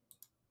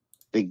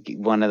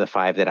one of the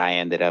 5 that I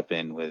ended up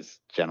in was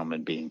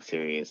Gentlemen Being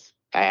Serious.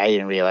 I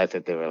didn't realize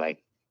that there were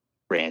like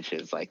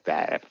branches like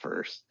that at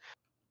first.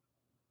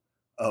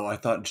 Oh, I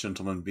thought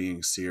Gentlemen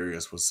Being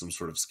Serious was some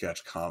sort of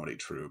sketch comedy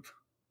troupe.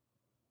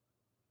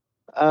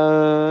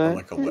 Or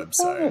like a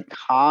It's not a website.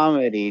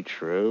 comedy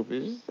troupe.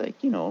 It's just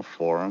like, a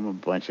forum, a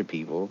bunch of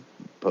people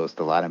post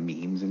a lot of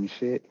memes and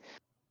shit.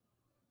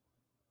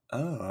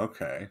 Oh,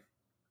 okay.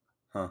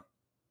 Huh.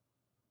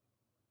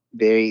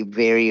 Very,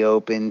 very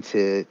open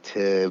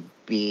to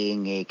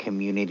being a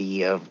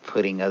community of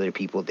putting other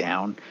people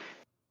down.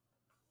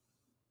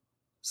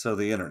 So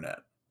the internet.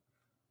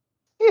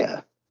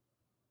 Yeah.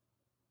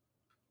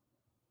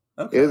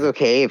 Okay. It was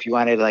okay if you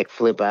wanted to like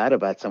flip out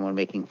about someone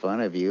making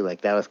fun of you.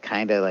 Like that was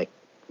kind of like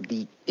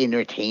the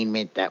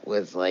entertainment that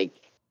was like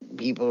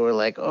people were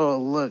like, "Oh,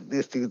 look,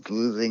 this dude's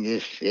losing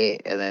his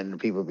shit," and then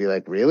people be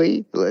like,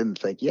 "Really?" And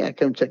it's like, "Yeah,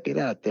 come check it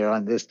out. They're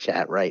on this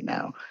chat right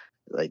now."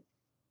 Like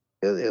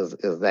it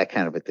was that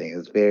kind of a thing. It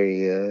was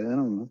very I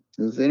don't know.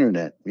 It was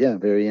internet. Yeah,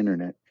 very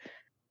internet.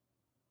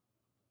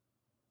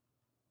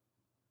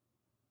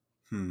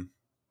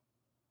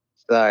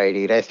 Sorry,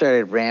 dude. I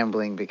started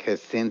rambling because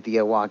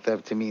Cynthia walked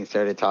up to me and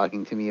started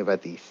talking to me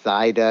about these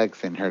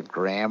Psyducks and her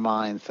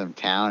grandma in some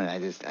town,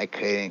 and I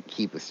couldn't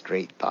keep a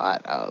straight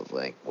thought. I was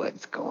like,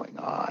 "What's going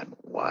on?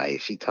 Why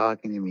is she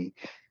talking to me?"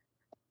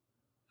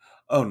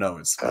 Oh, no,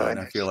 it's fine.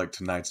 I And feel like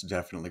tonight's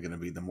definitely going to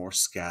be the more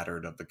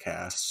scattered of the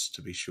casts,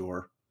 to be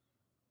sure.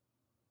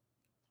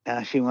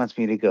 now she wants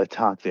me to go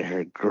talk to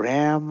her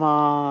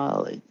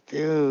grandma. Like,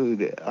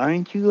 dude,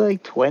 aren't you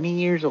like 20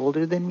 years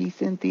older than me,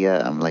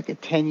 Cynthia? I'm like a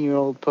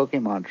 10-year-old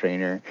Pokemon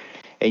trainer,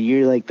 and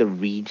you're like the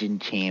region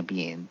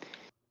champion.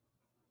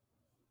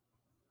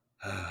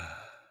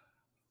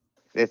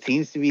 That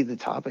seems to be the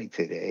topic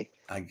today.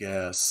 I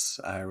guess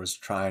I was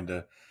trying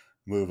to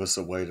move us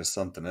away to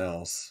something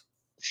else.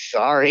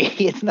 Sorry,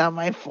 it's not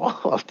my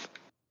fault.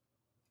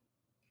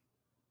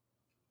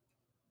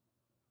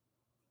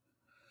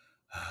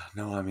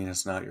 No, I mean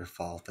it's not your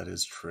fault. That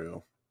is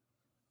true.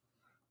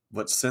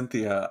 But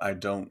Cynthia, I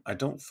don't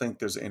think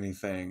there's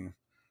anything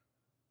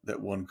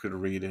that one could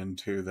read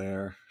into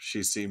there.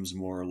 She seems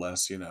more or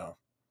less,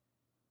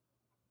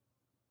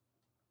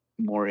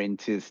 More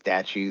into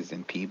statues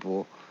and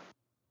people.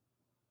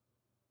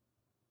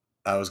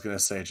 I was going to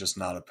say just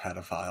not a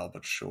pedophile,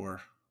 but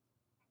sure.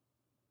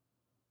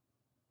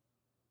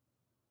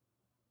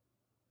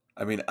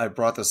 I mean, I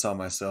brought this on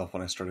myself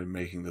when I started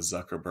making the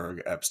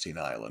Zuckerberg Epstein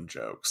Island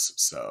jokes,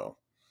 so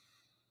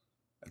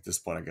at this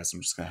point, I guess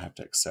I'm just going to have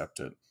to accept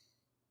it.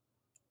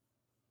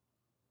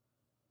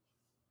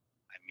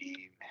 I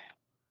mean,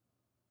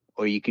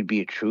 or you could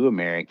be a true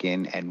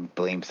American and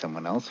blame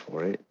someone else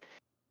for it.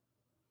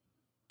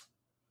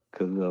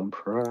 Cause I'm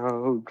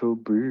proud to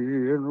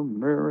be an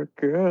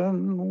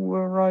American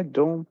where I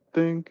don't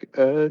think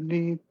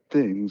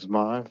anything's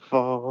my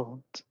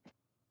fault.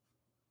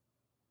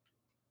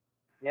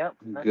 Yep.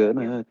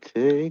 Gonna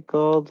take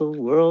all the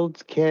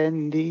world's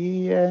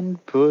candy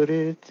and put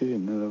it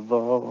in a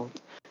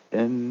vault.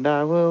 And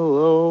I will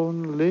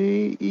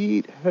only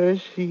eat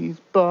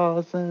Hershey's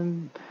bars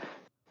and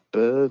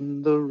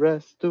burn the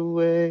rest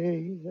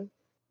away.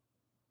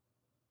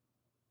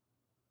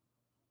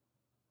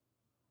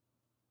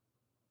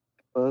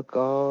 Fuck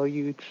all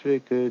you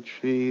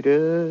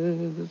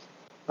trick-or-treaters.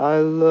 I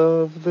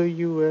love the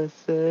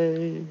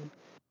USA.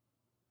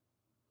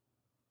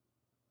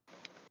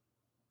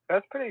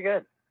 That's pretty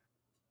good.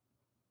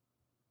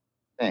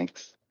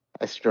 Thanks.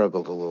 I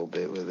struggled a little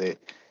bit with it.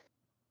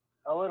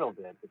 A little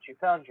bit, but you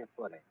found your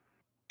footing.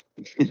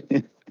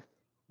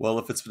 Well,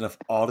 if it's been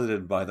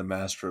audited by the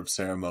Master of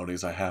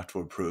Ceremonies, I have to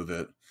approve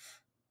it.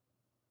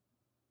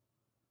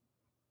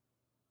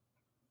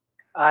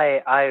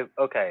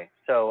 Okay,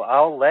 so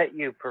I'll let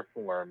you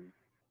perform,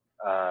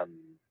 an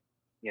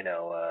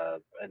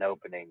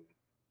opening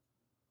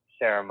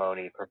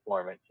ceremony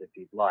performance if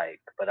you'd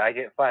like, but I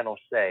get final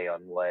say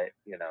on what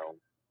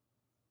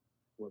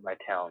my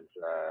town's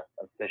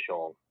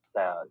official,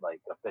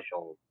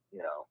 official,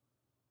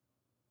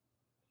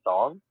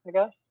 song, I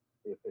guess,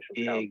 the official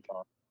town Big.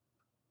 song.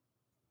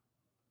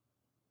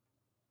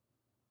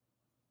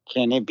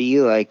 Can it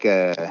be like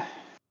can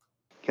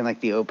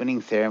like the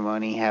opening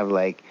ceremony have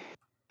like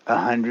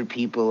 100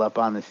 people up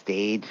on the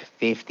stage,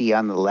 50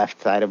 on the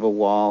left side of a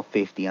wall,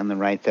 50 on the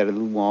right side of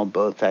the wall.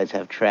 Both sides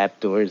have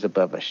trap doors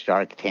above a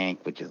shark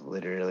tank, which is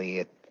literally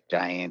a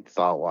giant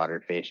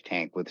saltwater fish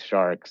tank with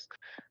sharks.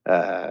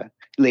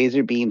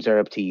 Laser beams are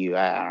up to you.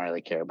 I don't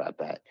really care about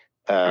that.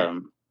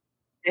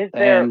 Is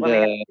there? And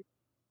Let me.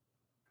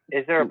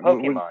 Is there a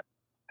Pokemon?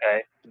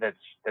 Okay.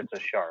 that's a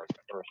shark,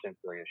 or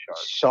essentially a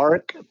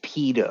shark.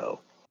 Sharkpedo.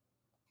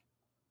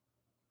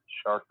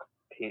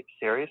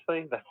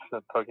 Seriously? That's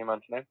the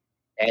Pokemon's name?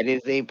 That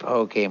is a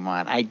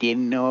Pokemon. I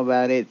didn't know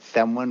about it.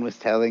 Someone was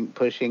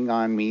pushing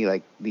on me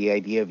like the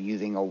idea of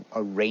using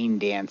a rain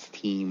dance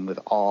team with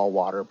all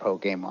water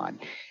Pokemon,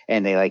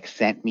 and they like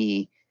sent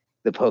me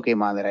the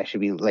Pokemon that I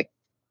should be like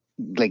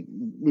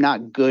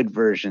not good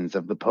versions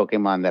of the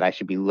Pokemon that I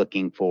should be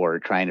looking for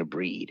trying to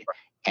breed.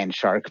 And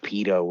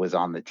Sharkpedo was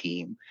on the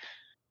team.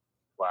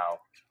 Wow,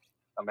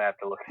 I'm gonna have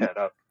to look that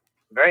up.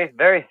 Very,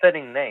 very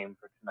fitting name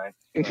for tonight.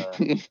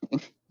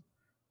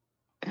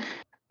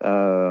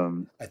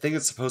 I think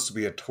it's supposed to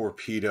be a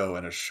torpedo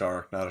and a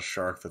shark, not a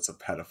shark that's a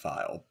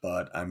pedophile.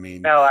 But I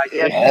mean, No, I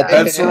guess all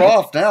bets are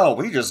off now.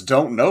 We just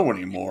don't know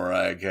anymore,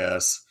 I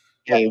guess.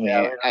 Hey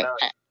man,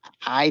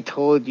 I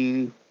told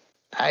you,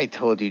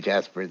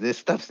 Jasper, this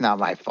stuff's not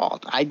my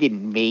fault. I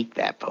didn't make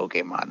that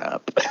Pokemon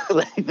up.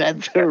 Like,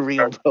 that's a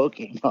real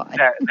Pokemon.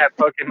 That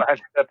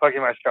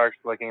Pokemon shark's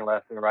looking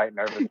left and right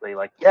nervously,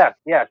 like, yes,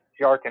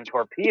 shark and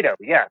torpedo,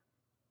 yes.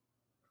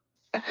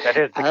 That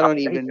is. I don't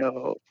even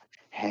know.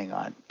 Hang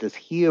on. Does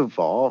he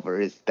evolve,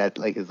 or is that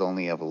like his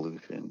only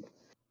evolution?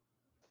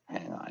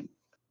 Hang on.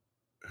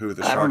 Who,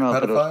 the I shark don't know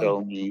pedophile? if it'll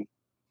show me.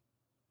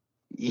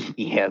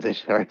 Yeah, the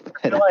shark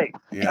pedophile.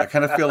 I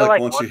kind of feel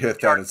like once you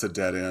hit that, it's a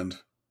dead end.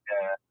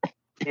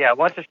 Yeah,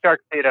 once a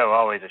Sharkpedo,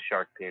 always a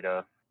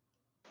Sharkpedo.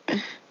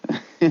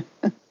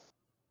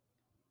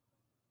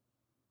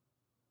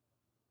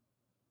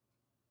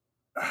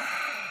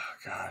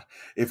 God,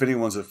 if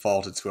anyone's at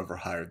fault, it's whoever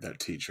hired that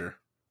teacher.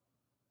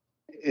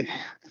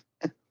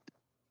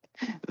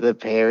 The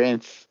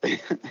parents.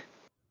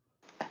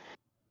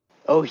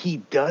 Oh, he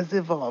does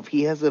evolve.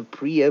 He has a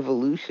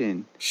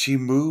pre-evolution. She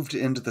moved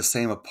into the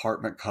same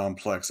apartment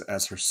complex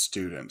as her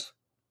student.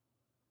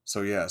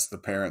 So yes, the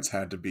parents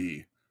had to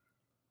be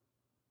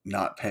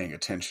not paying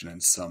attention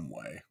in some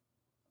way.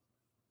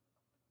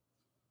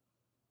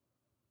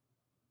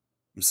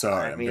 I'm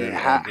sorry. I mean, I'm very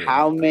angry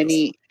about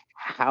this.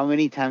 How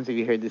many times have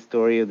you heard the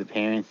story of the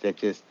parents that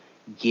just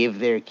give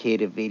their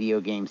kid a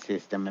video game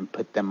system and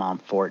put them on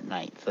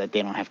Fortnite so that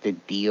they don't have to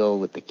deal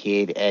with the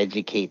kid,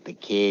 educate the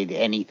kid,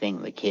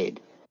 anything the kid?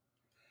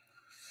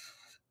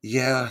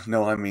 Yeah,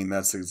 no, I mean,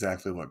 that's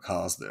exactly what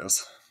caused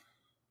this.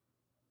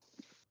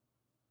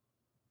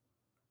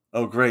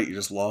 Oh, great, you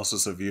just lost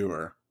us a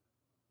viewer.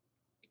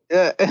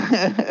 Nah,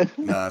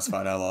 it's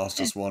fine. I lost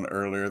us one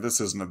earlier.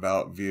 This isn't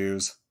about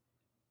views.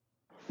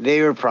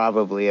 They were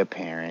probably a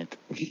parent.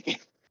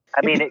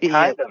 I mean, it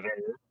kind of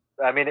is.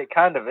 I mean, it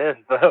kind of is,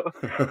 though.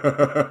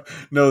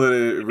 No, that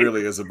it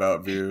really is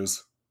about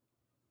views.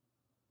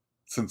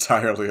 It's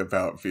entirely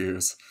about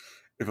views.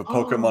 If a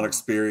Pokemon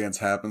experience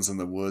happens in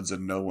the woods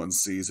and no one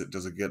sees it,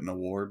 does it get an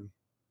award?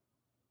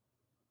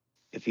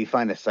 If you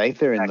find a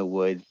Scyther in the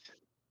woods,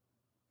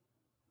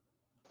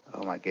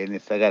 oh my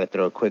goodness, I gotta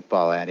throw a quick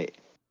ball at it.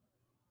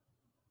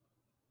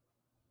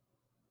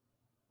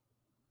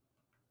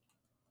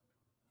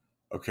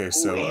 Okay,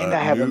 so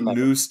Ooh,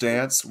 new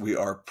stance. We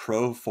are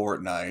pro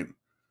Fortnite.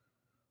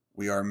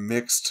 We are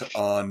mixed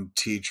on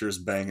teachers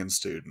banging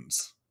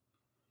students.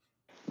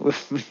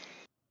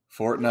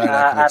 Fortnite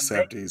I can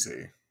accept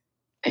easy.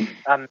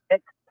 I'm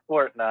mixed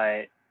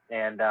Fortnite,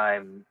 and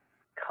I'm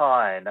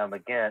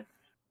against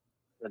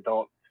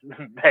adults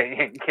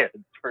banging kids,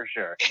 for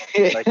sure.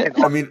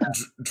 I mean,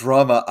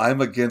 drama, I'm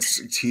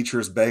against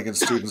teachers banging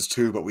students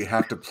too, but we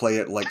have to play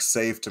it like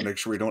safe to make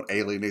sure we don't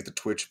alienate the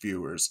Twitch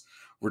viewers.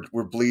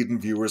 We're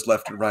bleeding viewers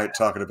left and right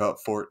talking about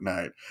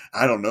Fortnite.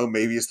 I don't know,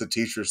 maybe it's the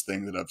teachers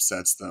thing that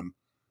upsets them.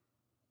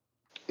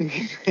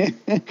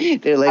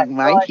 They're like,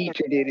 my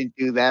teacher didn't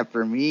do that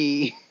for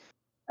me.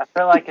 I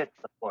feel like it's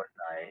the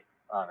Fortnite,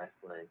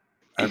 honestly.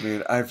 I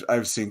mean,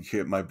 I've seen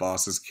my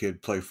boss's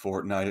kid play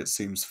Fortnite. It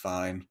seems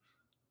fine.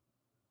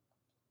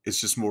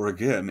 It's just more,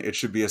 again, it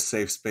should be a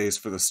safe space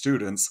for the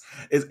students.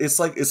 It's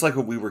like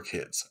when we were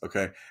kids,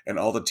 okay? And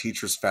all the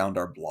teachers found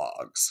our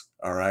blogs,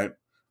 all right?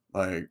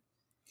 Like,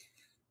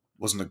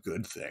 wasn't a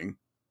good thing.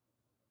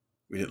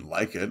 We didn't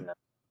like it. No.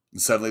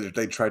 And suddenly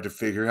they tried to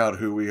figure out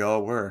who we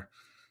all were.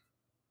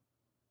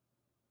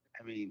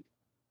 I mean,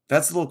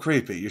 that's a little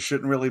creepy. You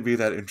shouldn't really be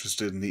that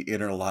interested in the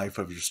inner life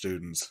of your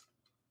students.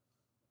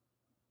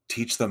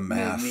 Teach them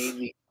math.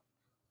 Maybe.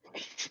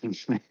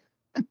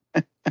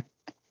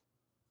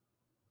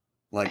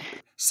 Like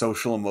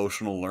social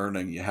emotional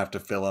learning, you have to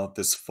fill out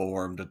this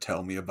form to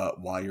tell me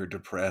about why you're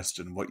depressed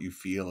and what you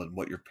feel and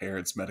what your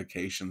parents'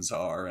 medications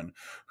are and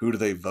who do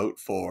they vote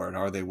for and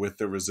are they with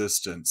the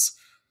resistance?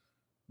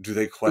 Do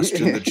they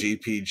question the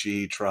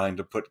GPG trying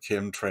to put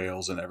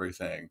chemtrails and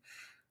everything?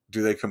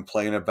 Do they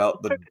complain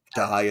about the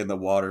dye in the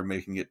water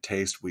making it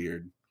taste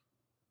weird?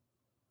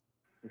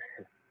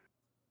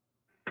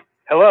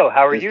 Hello,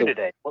 how are you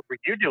today? What were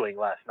you doing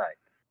last night?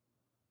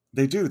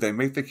 They do. They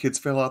make the kids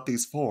fill out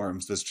these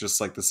forms. That's just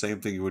like the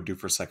same thing you would do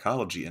for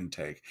psychology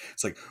intake.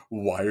 It's like,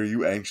 why are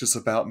you anxious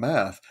about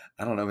math?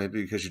 I don't know,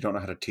 maybe because you don't know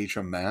how to teach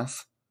them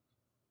math?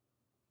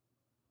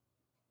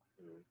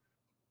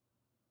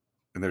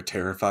 And they're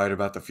terrified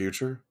about the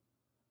future?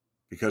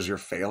 because you're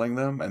failing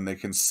them and they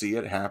can see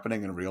it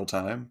happening in real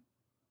time?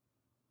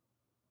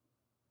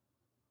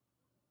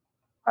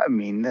 I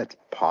mean, that's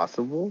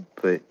possible,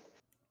 but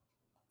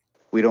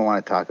we don't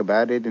want to talk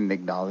about it and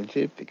acknowledge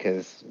it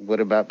because what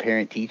about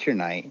parent teacher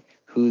night?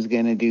 Who's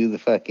gonna do the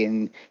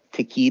fucking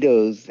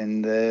taquitos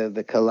and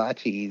the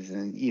kolaches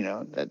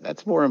and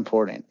that's more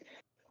important.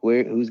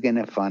 Who's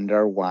gonna fund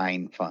our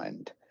wine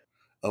fund?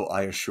 Oh,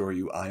 I assure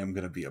you, I am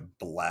going to be a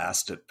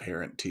blast at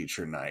parent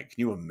teacher night. Can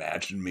you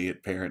imagine me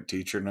at parent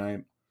teacher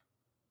night?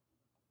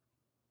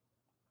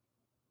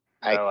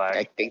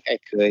 I think I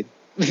could.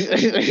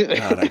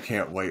 God, I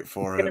can't wait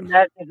for it.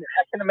 I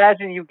can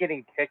imagine you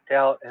getting kicked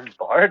out and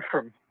barred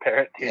from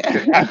parent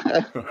teacher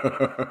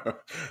night.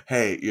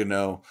 Hey,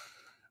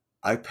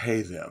 I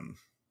pay them.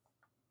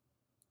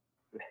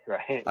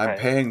 Right. I'm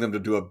paying them to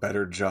do a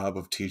better job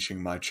of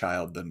teaching my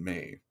child than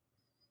me.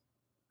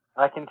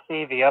 I can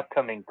see the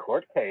upcoming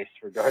court case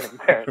regarding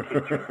parent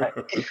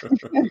teacher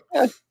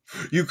night.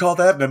 You call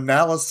that an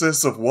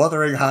analysis of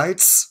Wuthering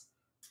Heights?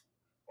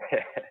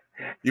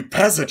 You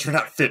peasant, you're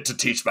not fit to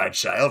teach my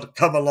child.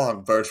 Come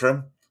along,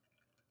 Bertram.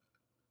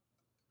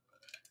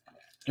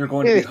 You're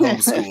going to be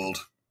homeschooled.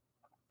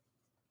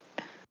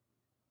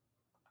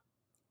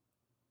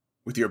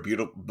 You're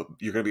going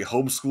to be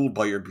homeschooled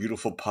by your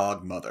beautiful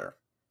pog mother.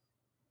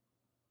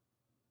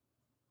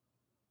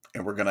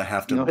 And we're going to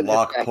have to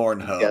block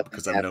Pornhub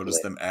because I've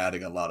noticed them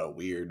adding a lot of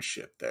weird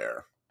shit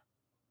there.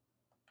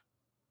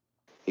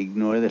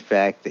 Ignore the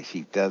fact that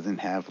she doesn't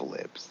have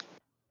lips.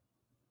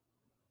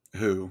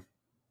 Who?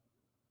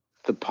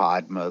 The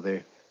pod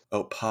mother.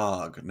 Oh,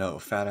 Pog. No,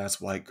 fat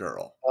ass white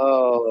girl.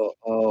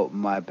 Oh,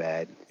 my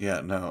bad.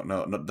 Yeah, no.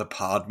 The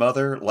pod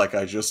mother, like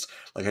I just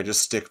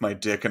stick my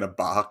dick in a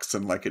box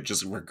and like it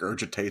just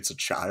regurgitates a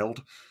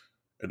child.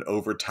 And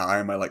over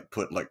time, I like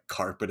put like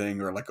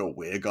carpeting or like a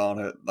wig on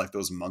it, like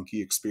those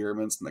monkey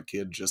experiments, and the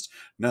kid just,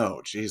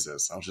 no,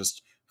 Jesus, I'll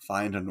just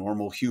find a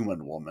normal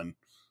human woman.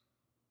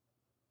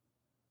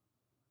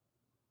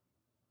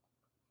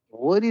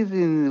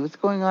 What's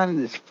going on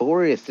in this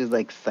forest? There's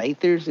like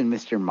scythers and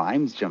Mr.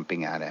 Mimes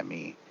jumping out at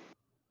me.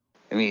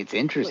 I mean, it's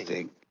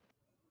interesting.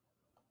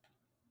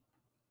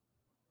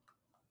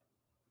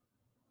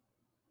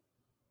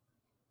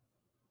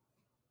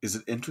 Is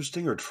it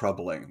interesting or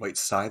troubling? Wait,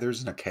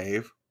 Scyther's in a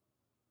cave?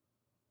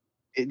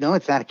 No,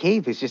 it's not a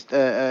cave. It's just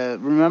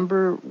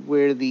remember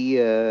where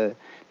there's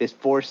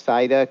 4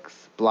 Psyducks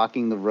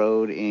blocking the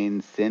road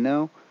in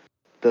Sinnoh?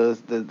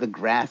 The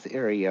grass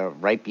area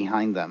right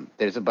behind them.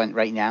 There's a bunch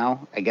right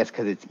now. I guess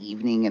because it's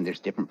evening and there's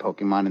different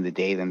Pokemon in the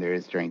day than there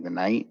is during the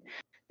night.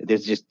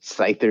 There's just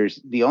Scythers.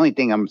 The only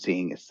thing I'm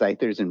seeing is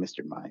Scythers and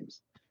Mr. Mimes.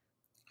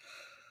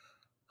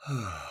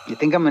 You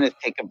think I'm gonna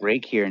take a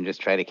break here and just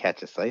try to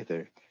catch a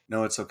Scyther?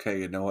 No, it's okay.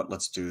 You know what?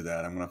 Let's do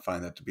that. I'm going to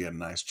find that to be a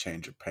nice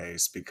change of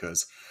pace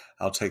because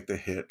I'll take the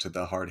hit to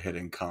the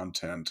hard-hitting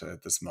content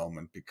at this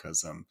moment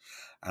because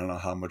I don't know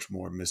how much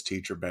more Miss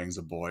Teacher Bangs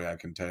a Boy I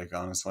can take,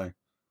 honestly.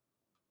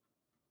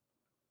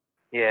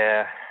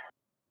 Yeah.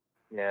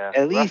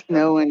 At least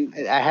no one.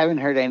 I haven't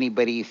heard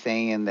anybody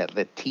saying that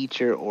the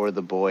teacher or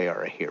the boy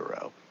are a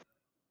hero.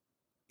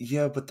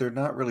 Yeah, but they're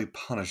not really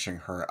punishing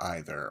her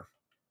either.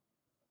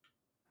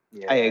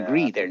 Yeah. I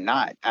agree, they're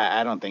not.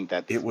 I don't think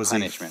that's it was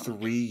punishment. A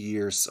 3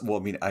 years. Well,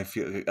 I mean, I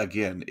feel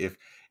again if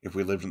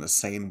we lived in the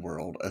sane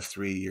world, a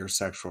 3-year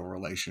sexual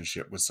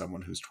relationship with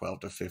someone who's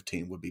 12 to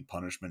 15 would be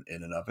punishment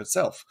in and of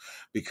itself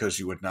because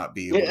you would not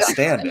be able to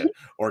stand it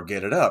or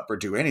get it up or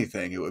do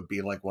anything. It would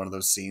be like one of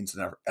those scenes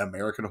in an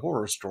American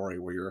Horror Story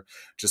where you're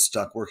just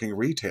stuck working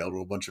retail to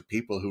a bunch of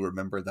people who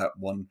remember that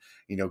one,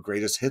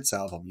 greatest hits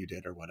album you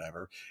did or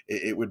whatever.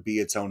 It would be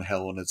its own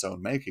hell in its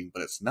own making,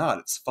 but it's not.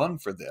 It's fun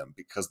for them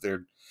because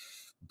they're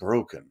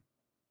broken.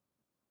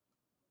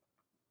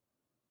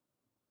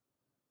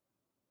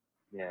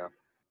 Yeah.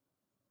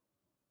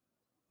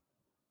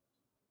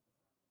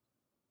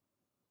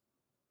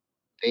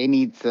 They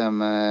need some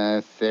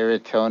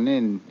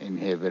serotonin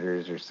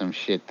inhibitors or some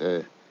shit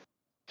to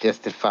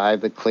justify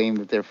the claim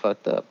that they're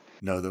fucked up.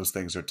 No, those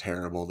things are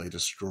terrible. They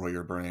destroy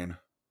your brain.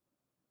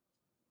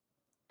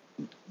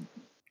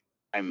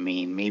 I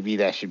mean, maybe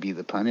that should be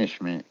the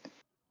punishment.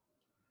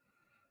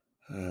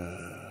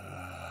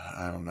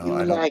 I don't know.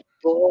 You like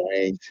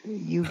boys,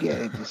 you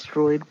get a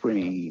destroyed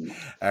brain.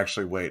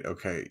 Actually, wait.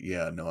 Okay.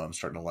 Yeah, no, I'm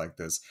starting to like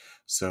this.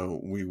 So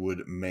we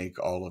would make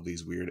all of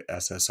these weird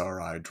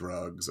SSRI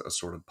drugs a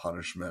sort of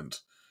punishment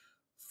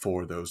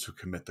for those who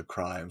commit the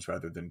crimes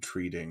rather than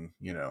treating,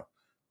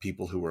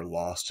 people who are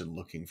lost and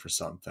looking for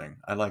something.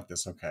 I like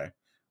this. Okay.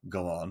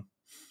 Go on.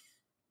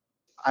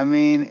 I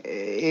mean,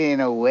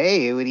 in a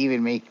way, it would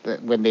even make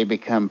when they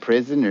become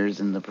prisoners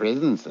in the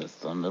prison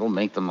system, it'll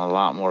make them a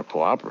lot more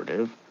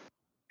cooperative.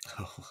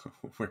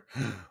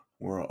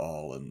 We're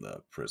all in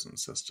the prison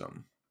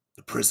system.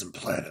 The prison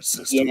planet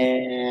system.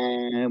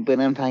 Yeah, but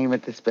I'm talking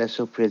about the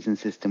special prison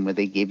system where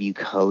they give you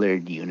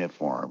colored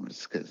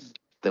uniforms, because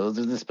those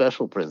are the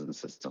special prison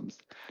systems.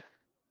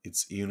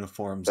 It's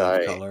uniforms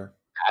of color.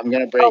 I'm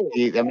gonna tell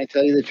you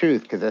the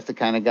truth, because that's the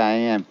kind of guy I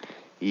am.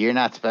 You're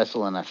not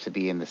special enough to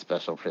be in the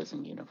special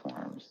prison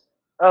uniforms.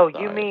 Oh,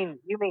 Sorry. you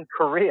mean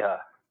Korea?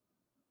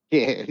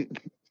 Yeah.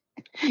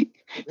 They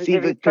See,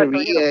 give you but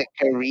special uniform.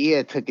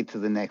 Korea took it to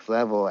the next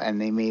level, and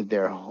they made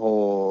their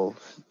whole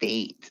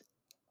state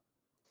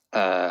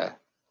a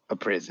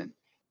prison.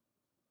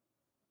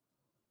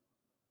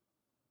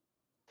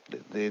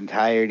 The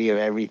entirety of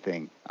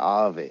everything,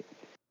 all of it.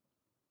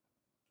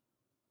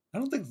 I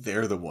don't think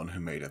they're the one who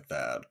made it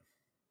that.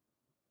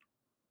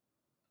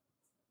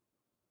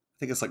 I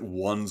think it's like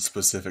one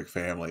specific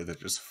family that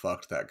just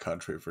fucked that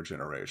country for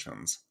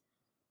generations.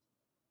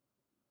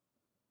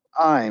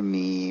 I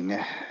mean,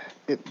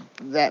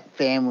 that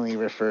family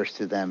refers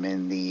to them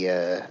in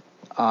the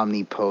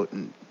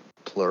omnipotent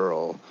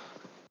plural.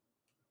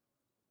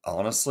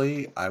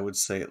 Honestly, I would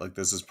say, like,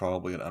 this is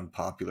probably an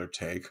unpopular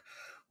take,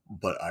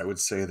 but I would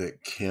say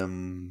that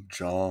Kim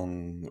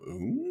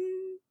Jong-un,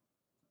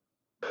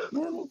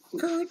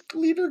 current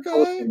leader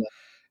guy,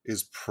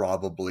 is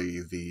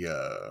probably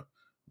the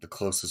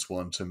closest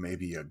one to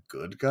maybe a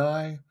good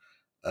guy.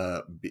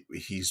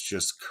 He's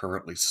just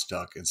currently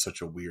stuck in such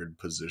a weird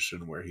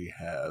position where he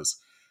has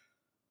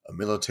a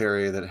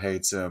military that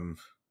hates him,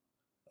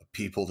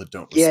 people that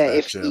don't Yeah,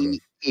 respect him.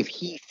 if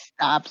he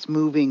stops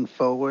moving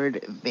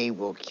forward, they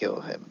will kill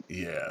him.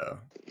 Yeah.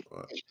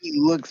 If he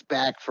looks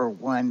back for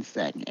 1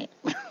 second.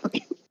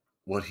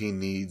 What he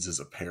needs is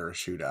a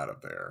parachute out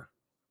of there.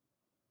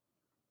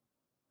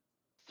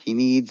 He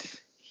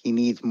needs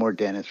more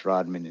Dennis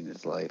Rodman in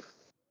his life.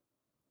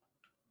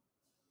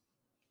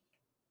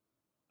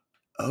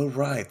 Oh,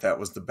 right. That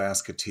was the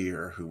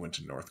basketeer who went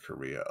to North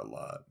Korea a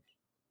lot.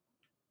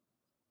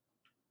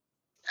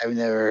 I've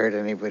never heard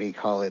anybody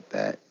call it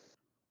that.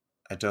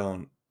 I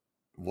don't...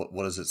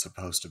 What is it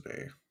supposed to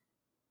be?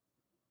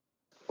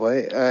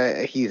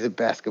 What? He's a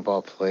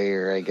basketball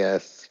player, I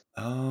guess.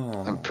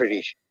 Oh. I'm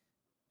pretty sure.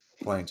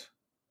 Quaint.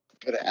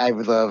 But I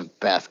would love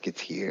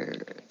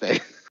basketeer.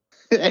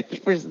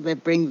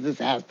 That brings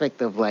this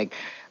aspect of like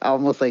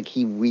almost like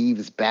he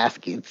weaves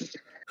baskets.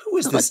 Who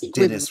is this Like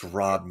Dennis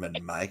Rodman,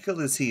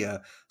 Michael? Is he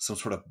some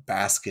sort of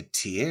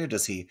basketeer?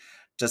 Does he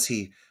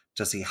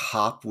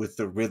hop with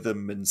the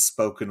rhythm and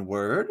spoken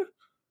word?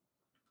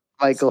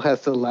 Michael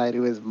has to lie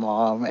to his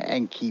mom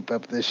and keep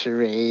up the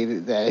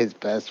charade that his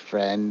best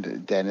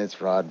friend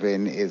Dennis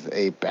Rodman is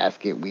a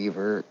basket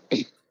weaver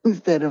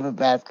instead of a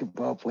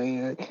basketball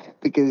player,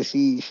 because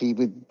she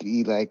would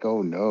be like,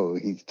 "Oh no,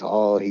 he's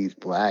tall, he's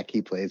black,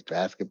 he plays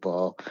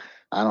basketball."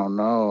 I don't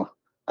know.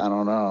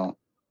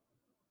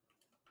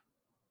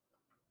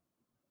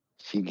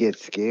 She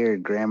gets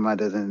scared. Grandma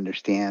doesn't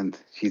understand.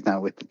 She's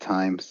not with the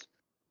times.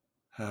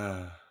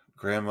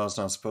 Grandma's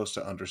not supposed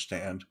to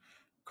understand.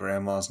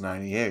 Grandma's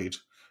 98.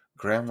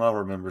 Grandma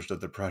remembers the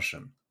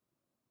Depression.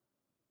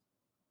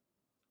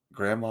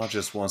 Grandma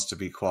just wants to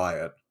be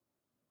quiet.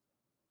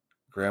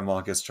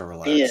 Grandma gets to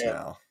relax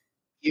now.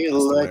 You're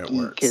That's the way it lucky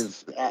works.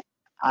 because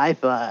I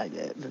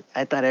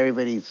thought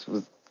everybody's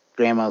was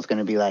grandma was going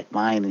to be like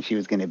mine, and she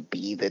was going to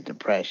be the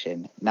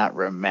Depression, not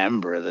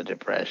remember the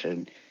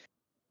Depression.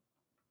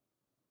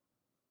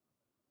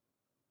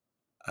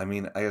 I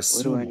mean, I What do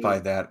assume I by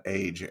need? that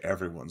age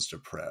everyone's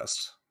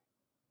depressed.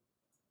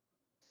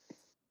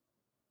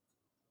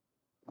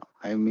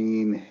 I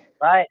mean,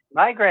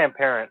 My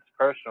grandparents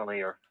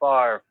personally are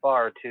far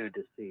too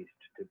deceased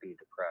to be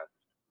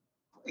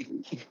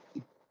depressed.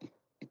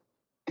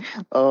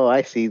 oh,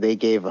 I see. They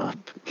gave up.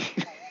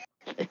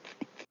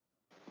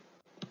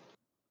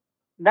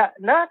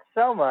 Not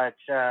so much.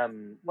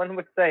 One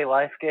would say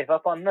life gave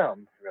up on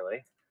them.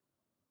 Really,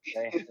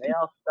 they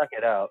all stuck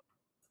it out.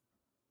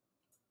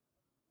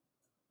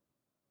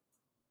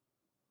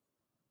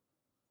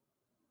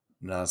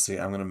 No, see,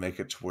 I'm going to make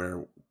it to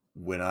where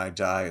when I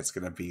die, it's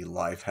going to be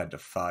life had to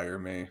fire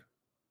me.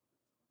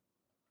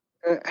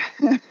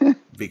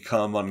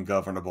 Become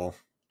ungovernable.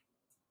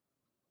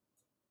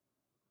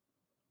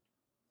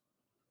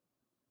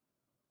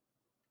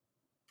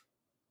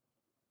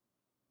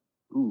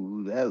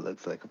 Ooh, that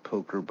looks like a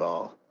poker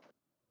ball,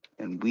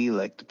 and we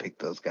like to pick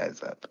those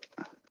guys up.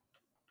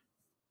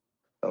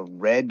 A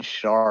red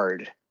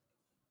shard.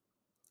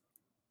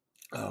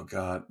 Oh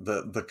god,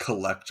 the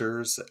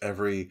collectors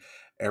every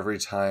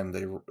time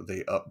they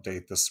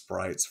update the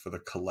sprites for the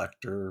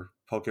collector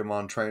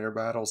Pokemon trainer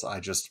battles,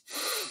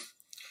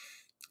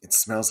 it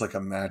smells like a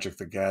Magic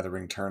the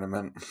Gathering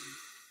tournament.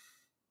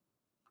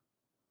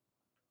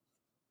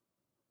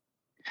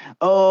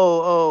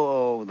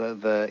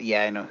 The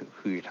yeah, I know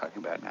who you're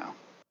talking about now.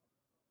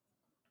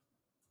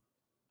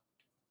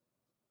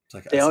 It's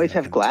like They always I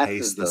have can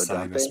glasses taste the though,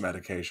 don't sinus they?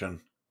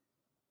 medication.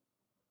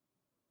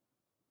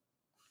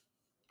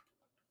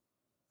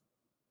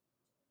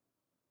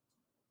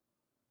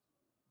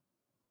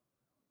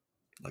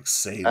 Like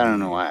I don't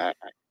know saline. why.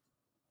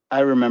 I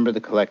remember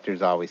the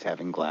collectors always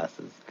having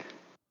glasses.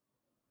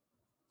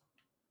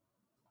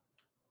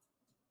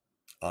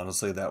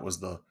 Honestly, that was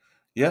the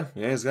yeah,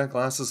 he's got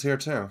glasses here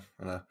too.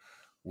 And a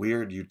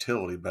weird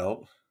utility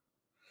belt.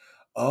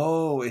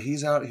 Oh,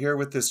 he's out here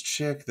with this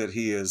chick that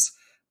he is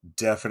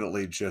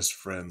definitely just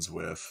friends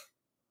with.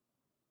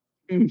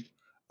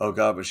 Oh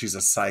god, but she's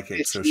a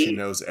psychic, Is so she she?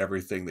 knows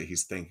everything that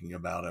he's thinking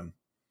about him.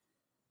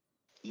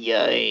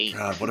 Yikes.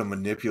 God, what a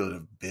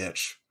manipulative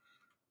bitch.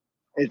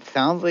 It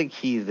sounds like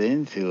he's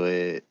into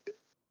it.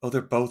 Oh,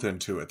 they're both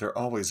into it. They're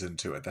always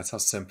into it. That's how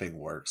simping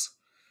works.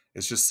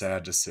 It's just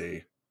sad to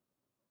see.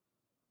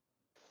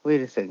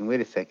 Wait a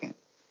second.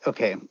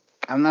 Okay,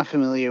 I'm not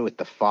familiar with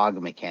the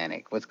fog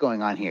mechanic. What's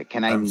going on here?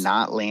 Can I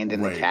not land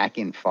an attack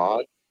in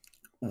fog?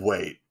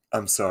 Wait.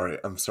 I'm sorry,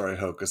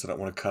 Hocus. I don't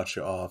want to cut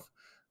you off.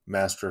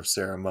 Master of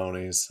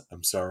Ceremonies.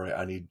 I'm sorry.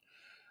 I need...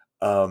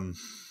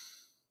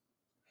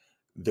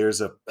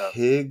 There's a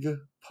pig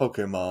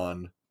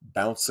Pokemon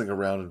bouncing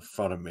around in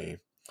front of me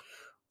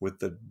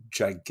with a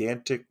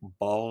gigantic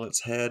ball on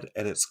its head,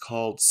 and it's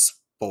called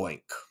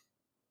Spoink.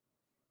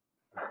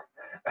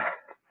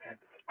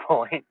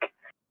 Spoink.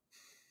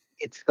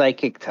 It's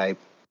psychic type.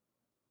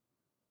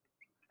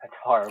 That's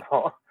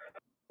horrible.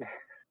 It's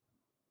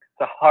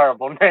a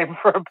horrible name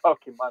for a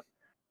Pokemon.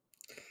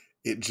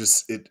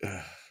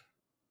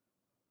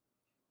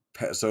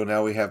 So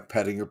now we have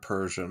petting your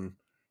Persian,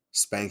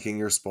 spanking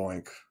your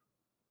Spoink.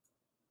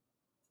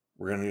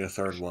 We're going to need a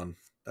third one.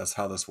 That's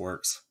how this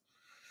works.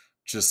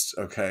 Just,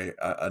 okay,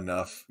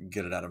 enough.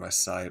 Get it out of my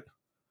sight.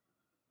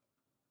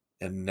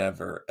 And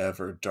never,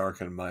 ever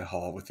darken my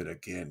hall with it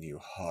again, you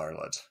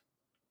harlot.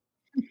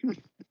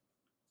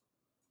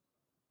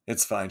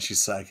 It's fine.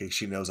 She's psychic.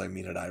 She knows I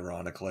mean it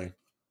ironically.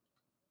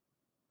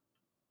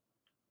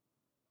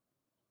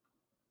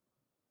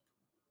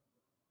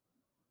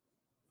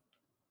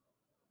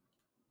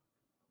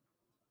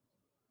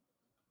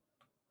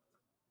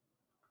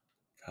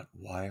 God,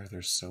 why are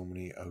there so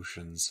many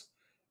oceans?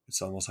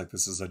 It's almost like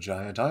this is a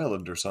giant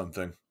island or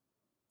something.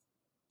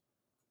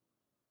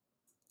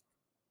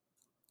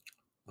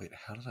 Wait,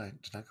 how did I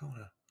go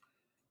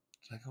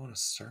in a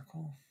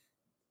circle?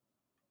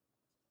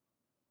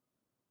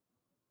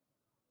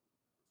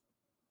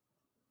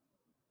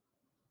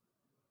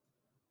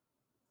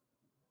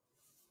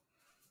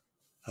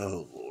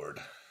 Oh, Lord.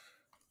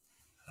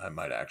 I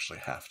might actually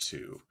have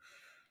to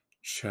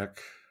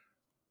check.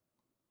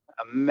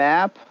 A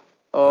map?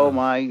 Oh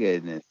my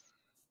goodness.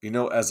 You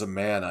know, as a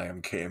man, I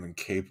am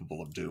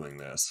incapable of doing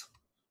this.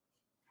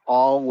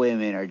 All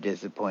women are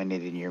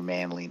disappointed in your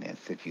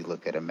manliness if you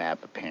look at a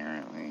map,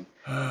 apparently.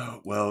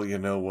 Well, you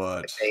know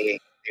what? They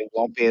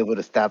won't be able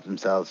to stop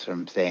themselves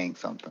from saying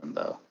something,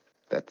 though.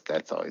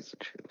 That's always the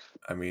truth.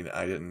 I mean,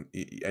 I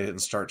didn't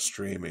start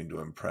streaming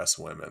to impress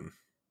women.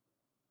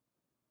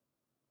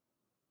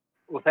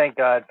 Well, thank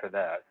God for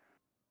that.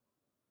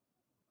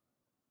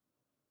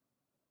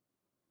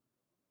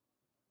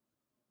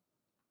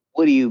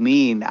 What do you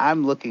mean?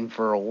 I'm looking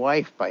for a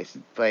wife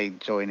by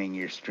joining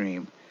your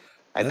stream.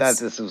 I thought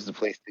this was the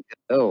place to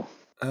go.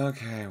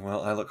 Okay,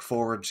 well, I look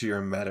forward to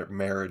your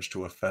marriage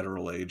to a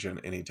federal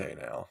agent any day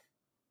now.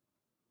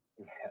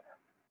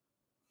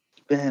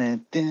 Yeah.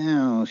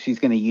 She's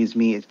gonna use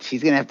me.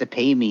 She's gonna have to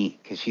pay me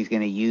because she's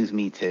gonna use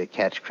me to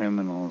catch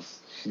criminals.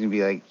 She's gonna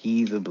be like,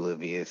 he's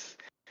oblivious.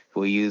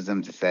 We'll use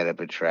them to set up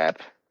a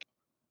trap.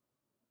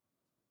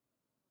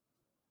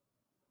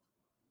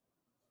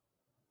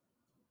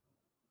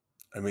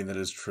 I mean, that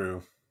is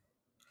true.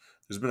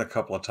 There's been a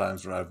couple of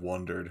times when I've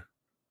wondered,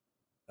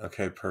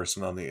 okay,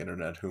 person on the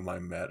internet whom I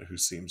met who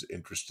seems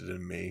interested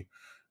in me,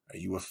 are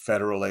you a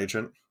federal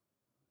agent?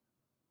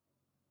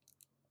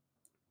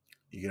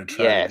 You gonna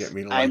try to get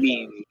me to like... I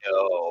mean,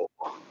 no.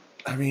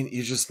 I mean,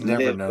 you just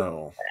never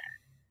know.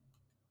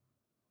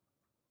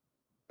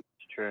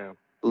 It's true.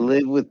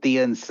 Live with the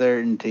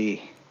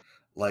uncertainty.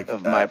 Like,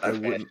 of my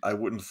profession. I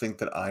wouldn't think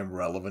that I'm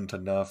relevant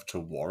enough to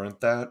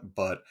warrant that,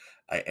 but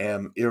I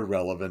am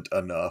irrelevant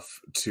enough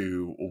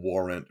to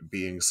warrant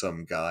being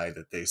some guy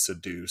that they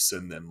seduce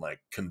and then like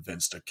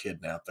convince to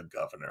kidnap the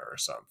governor or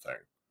something.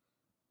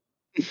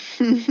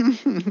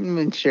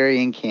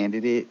 Manchurian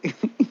Candidate.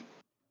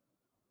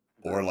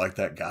 Or like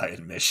that guy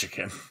in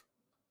Michigan.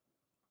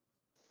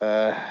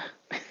 The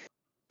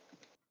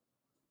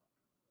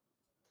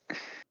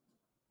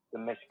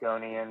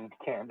Michigonian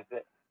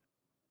candidate.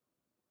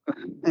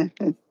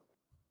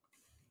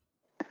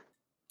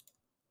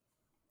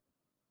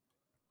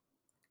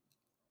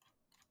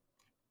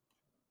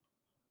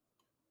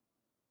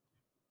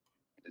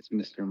 It's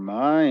Mr.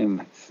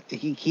 Mime.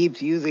 He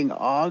keeps using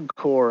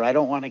Ogcore. I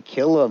don't want to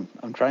kill him.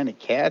 I'm trying to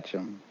catch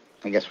him.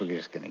 I guess we're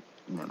just going to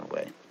run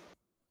away.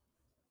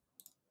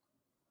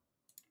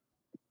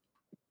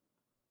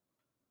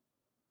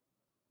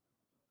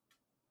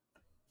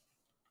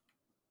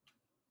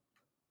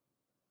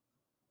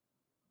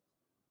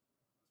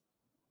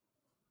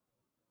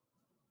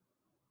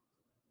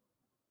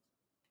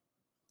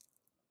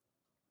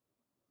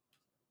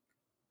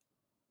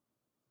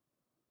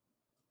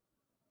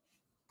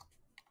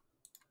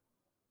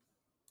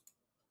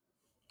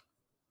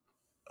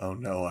 Oh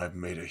no, I've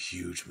made a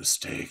huge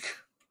mistake.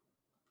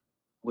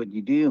 What'd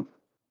you do?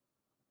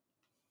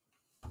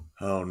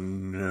 Oh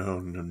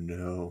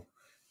no.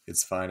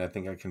 It's fine. I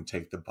think I can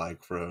take the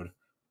bike road.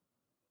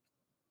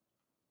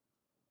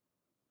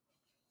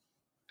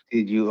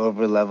 Did you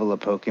overlevel a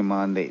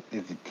Pokemon that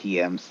is a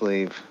TM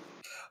slave?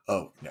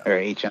 Oh no. Or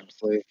HM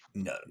Slave?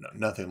 No,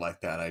 nothing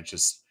like that. I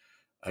just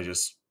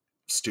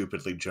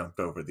stupidly jumped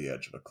over the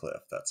edge of a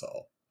cliff. That's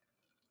all.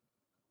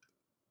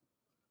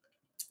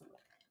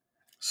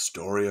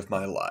 Story of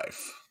my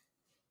life.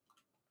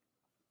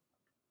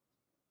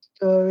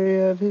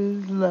 Story of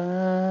his life.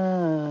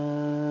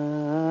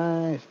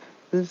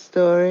 The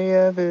story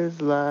of his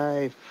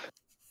life.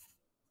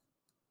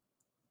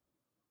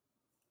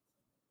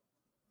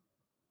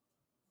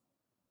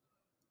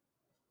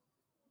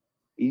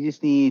 You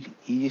just need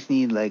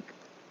like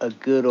a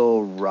good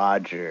old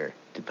Roger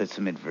to put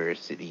some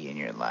adversity in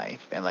your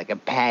life, and like a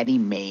patty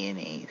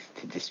mayonnaise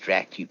to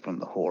distract you from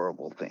the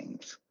horrible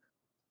things.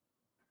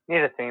 You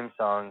need a theme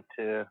song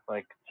too,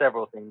 like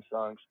several theme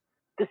songs.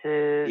 This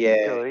is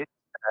Yeah. Joey.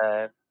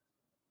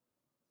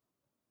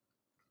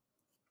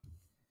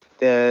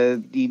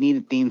 You need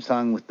a theme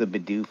song with the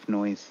Bidoof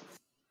noise.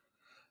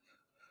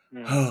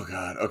 Oh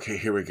God. Okay,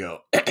 here we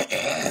go.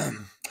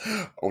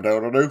 Oh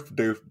doodle doof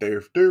doof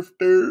doof doof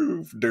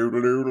doof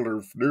doodle doodle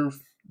doof doof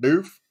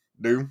doof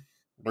doof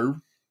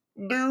doof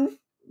doof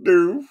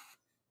doof.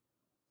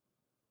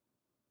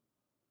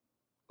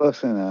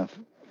 Close enough.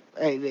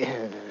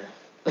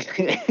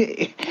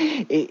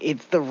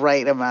 It's the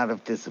right amount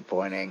of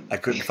disappointing. I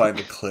couldn't find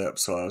the clip,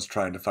 so I was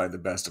trying to find the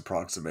best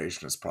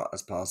approximation as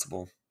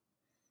possible.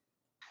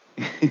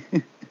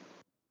 I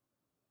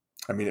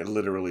mean, it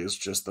literally is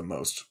just the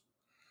most,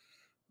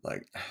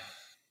 like,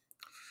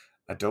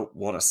 I don't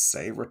want to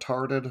say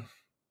retarded,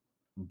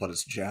 but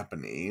it's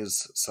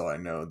Japanese, so I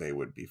know they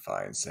would be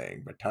fine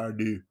saying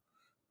retarded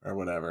or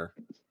whatever.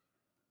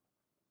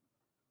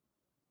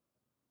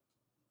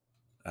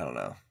 I don't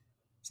know.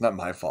 It's not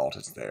my fault,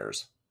 it's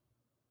theirs.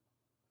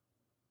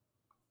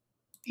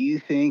 Do you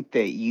think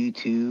that you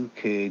two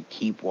could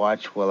keep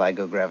watch while I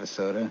go grab a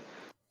soda?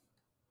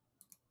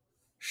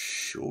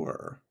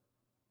 Sure.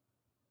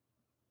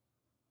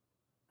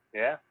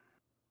 Yeah.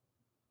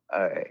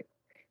 All right.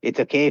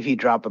 It's okay if you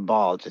drop a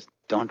ball, just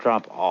don't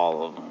drop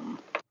all of them.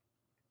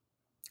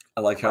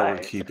 I like how we're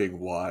Right. keeping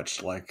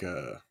watch like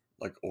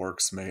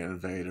orcs may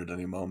invade at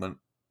any moment.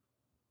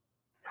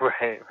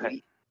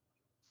 Right.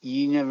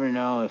 You never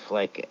know if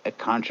like a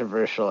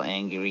controversial,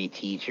 angry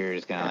teacher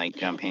is gonna like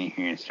jump in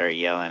here and start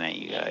yelling at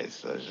you guys.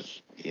 So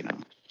just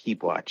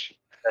keep watch.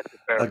 That's a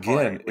fair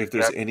Again, point. if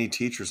there's any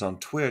teachers on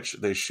Twitch,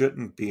 they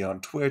shouldn't be on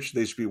Twitch.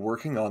 They should be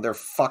working on their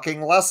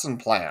fucking lesson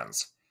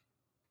plans.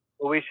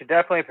 Well, we should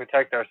definitely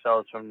protect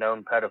ourselves from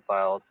known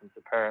pedophiles, since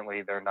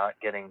apparently they're not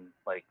getting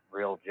like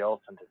real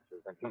jail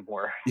sentences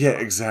anymore. Yeah,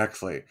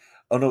 exactly.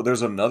 Oh no,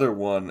 there's another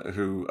one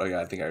who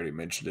I think I already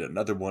mentioned it.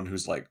 Another one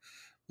who's like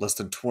less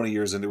than 20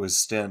 years into his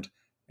stint,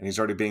 and he's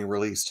already being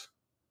released.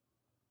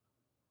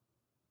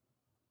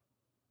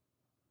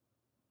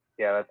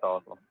 Yeah, that's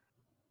awesome.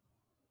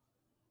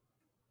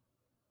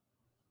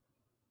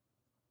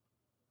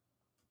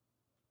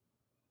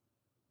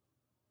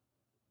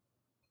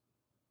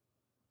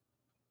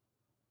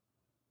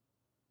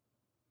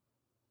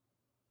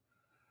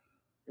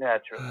 Yeah,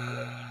 it's really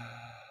good.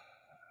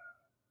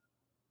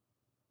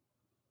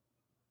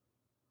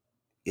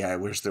 Yeah, I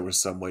wish there was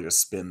some way to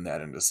spin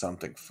that into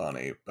something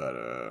funny,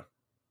 but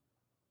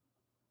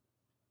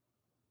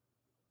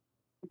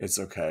it's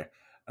okay.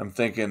 I'm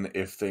thinking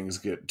if things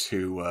get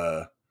too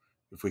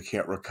if we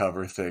can't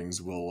recover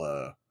things,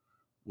 we'll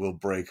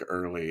break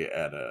early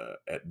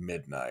at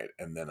midnight,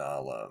 and then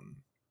I'll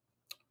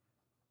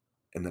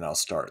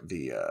start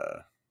the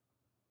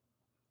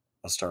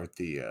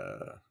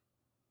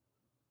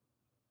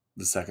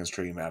the second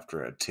stream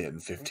after a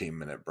 10-15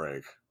 minute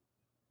break.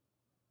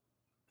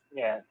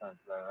 Yeah, that sounds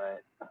about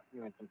right.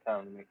 Give me some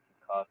time to make some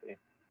coffee.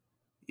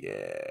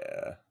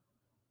 Yeah.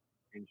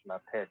 Change my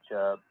pitch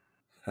up.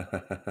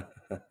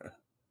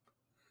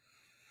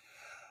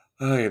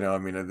 I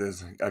mean, it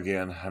is,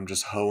 again, I'm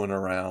just hoeing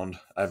around.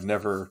 I've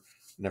never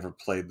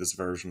played this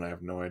version. I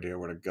have no idea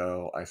where to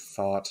go. I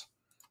thought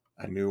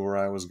I knew where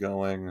I was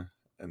going,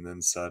 and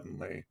then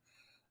suddenly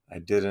I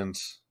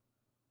didn't,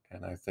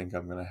 and I think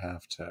I'm going to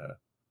have to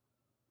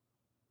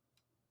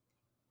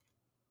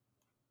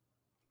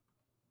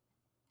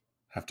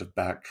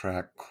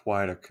backtrack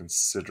quite a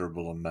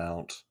considerable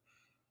amount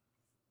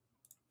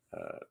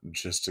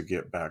just to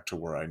get back to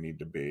where I need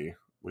to be,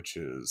 which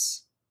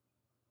is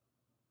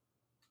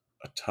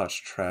a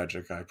touch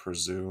tragic, I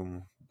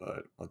presume,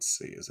 but let's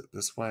see. Is it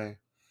this way?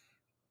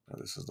 No,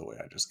 this is the way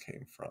I just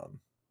came from.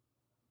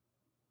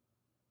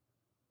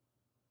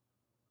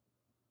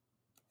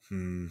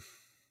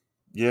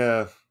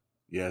 Yeah.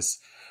 Yes.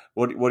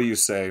 What do you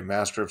say,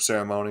 Master of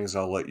Ceremonies?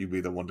 I'll let you be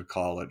the one to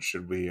call it.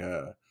 Should we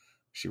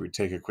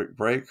take a quick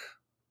break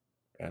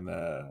and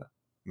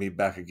meet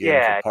back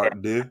again for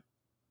part 2?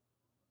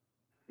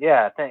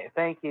 Yeah,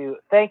 thank you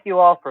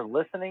all for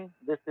listening.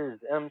 This is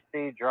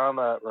MC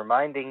Drama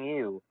reminding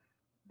you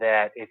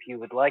that if you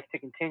would like to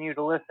continue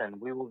to listen,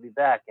 we will be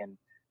back in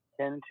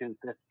 10 to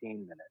 15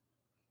 minutes.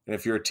 And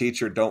if you're a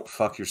teacher, don't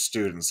fuck your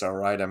students, all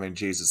right? I mean,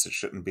 Jesus, it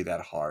shouldn't be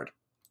that hard.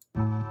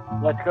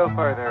 Let's go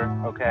further,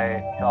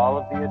 okay? To all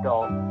of the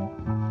adults,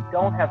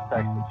 don't have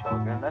sex with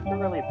children. That's a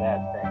really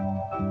bad thing.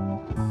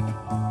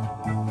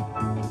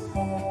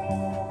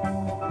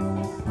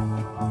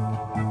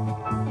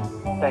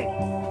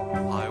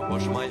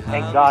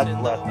 God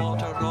in the bless you,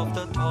 water God. of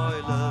the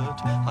toilet.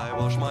 I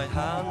wash my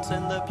hands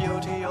in the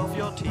beauty of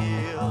your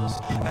tears.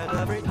 And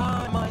every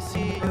time I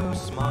see you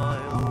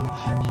smile,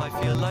 I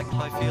feel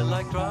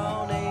like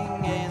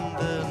drowning in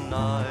the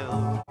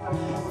Nile.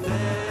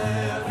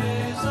 There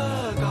is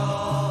a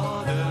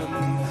garden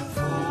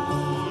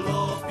full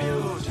of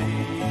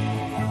beauty.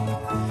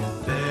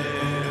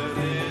 There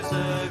is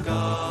a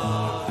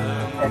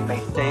garden And may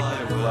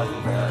Satan is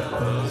running there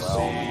as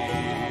well.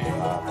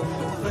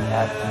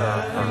 As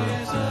her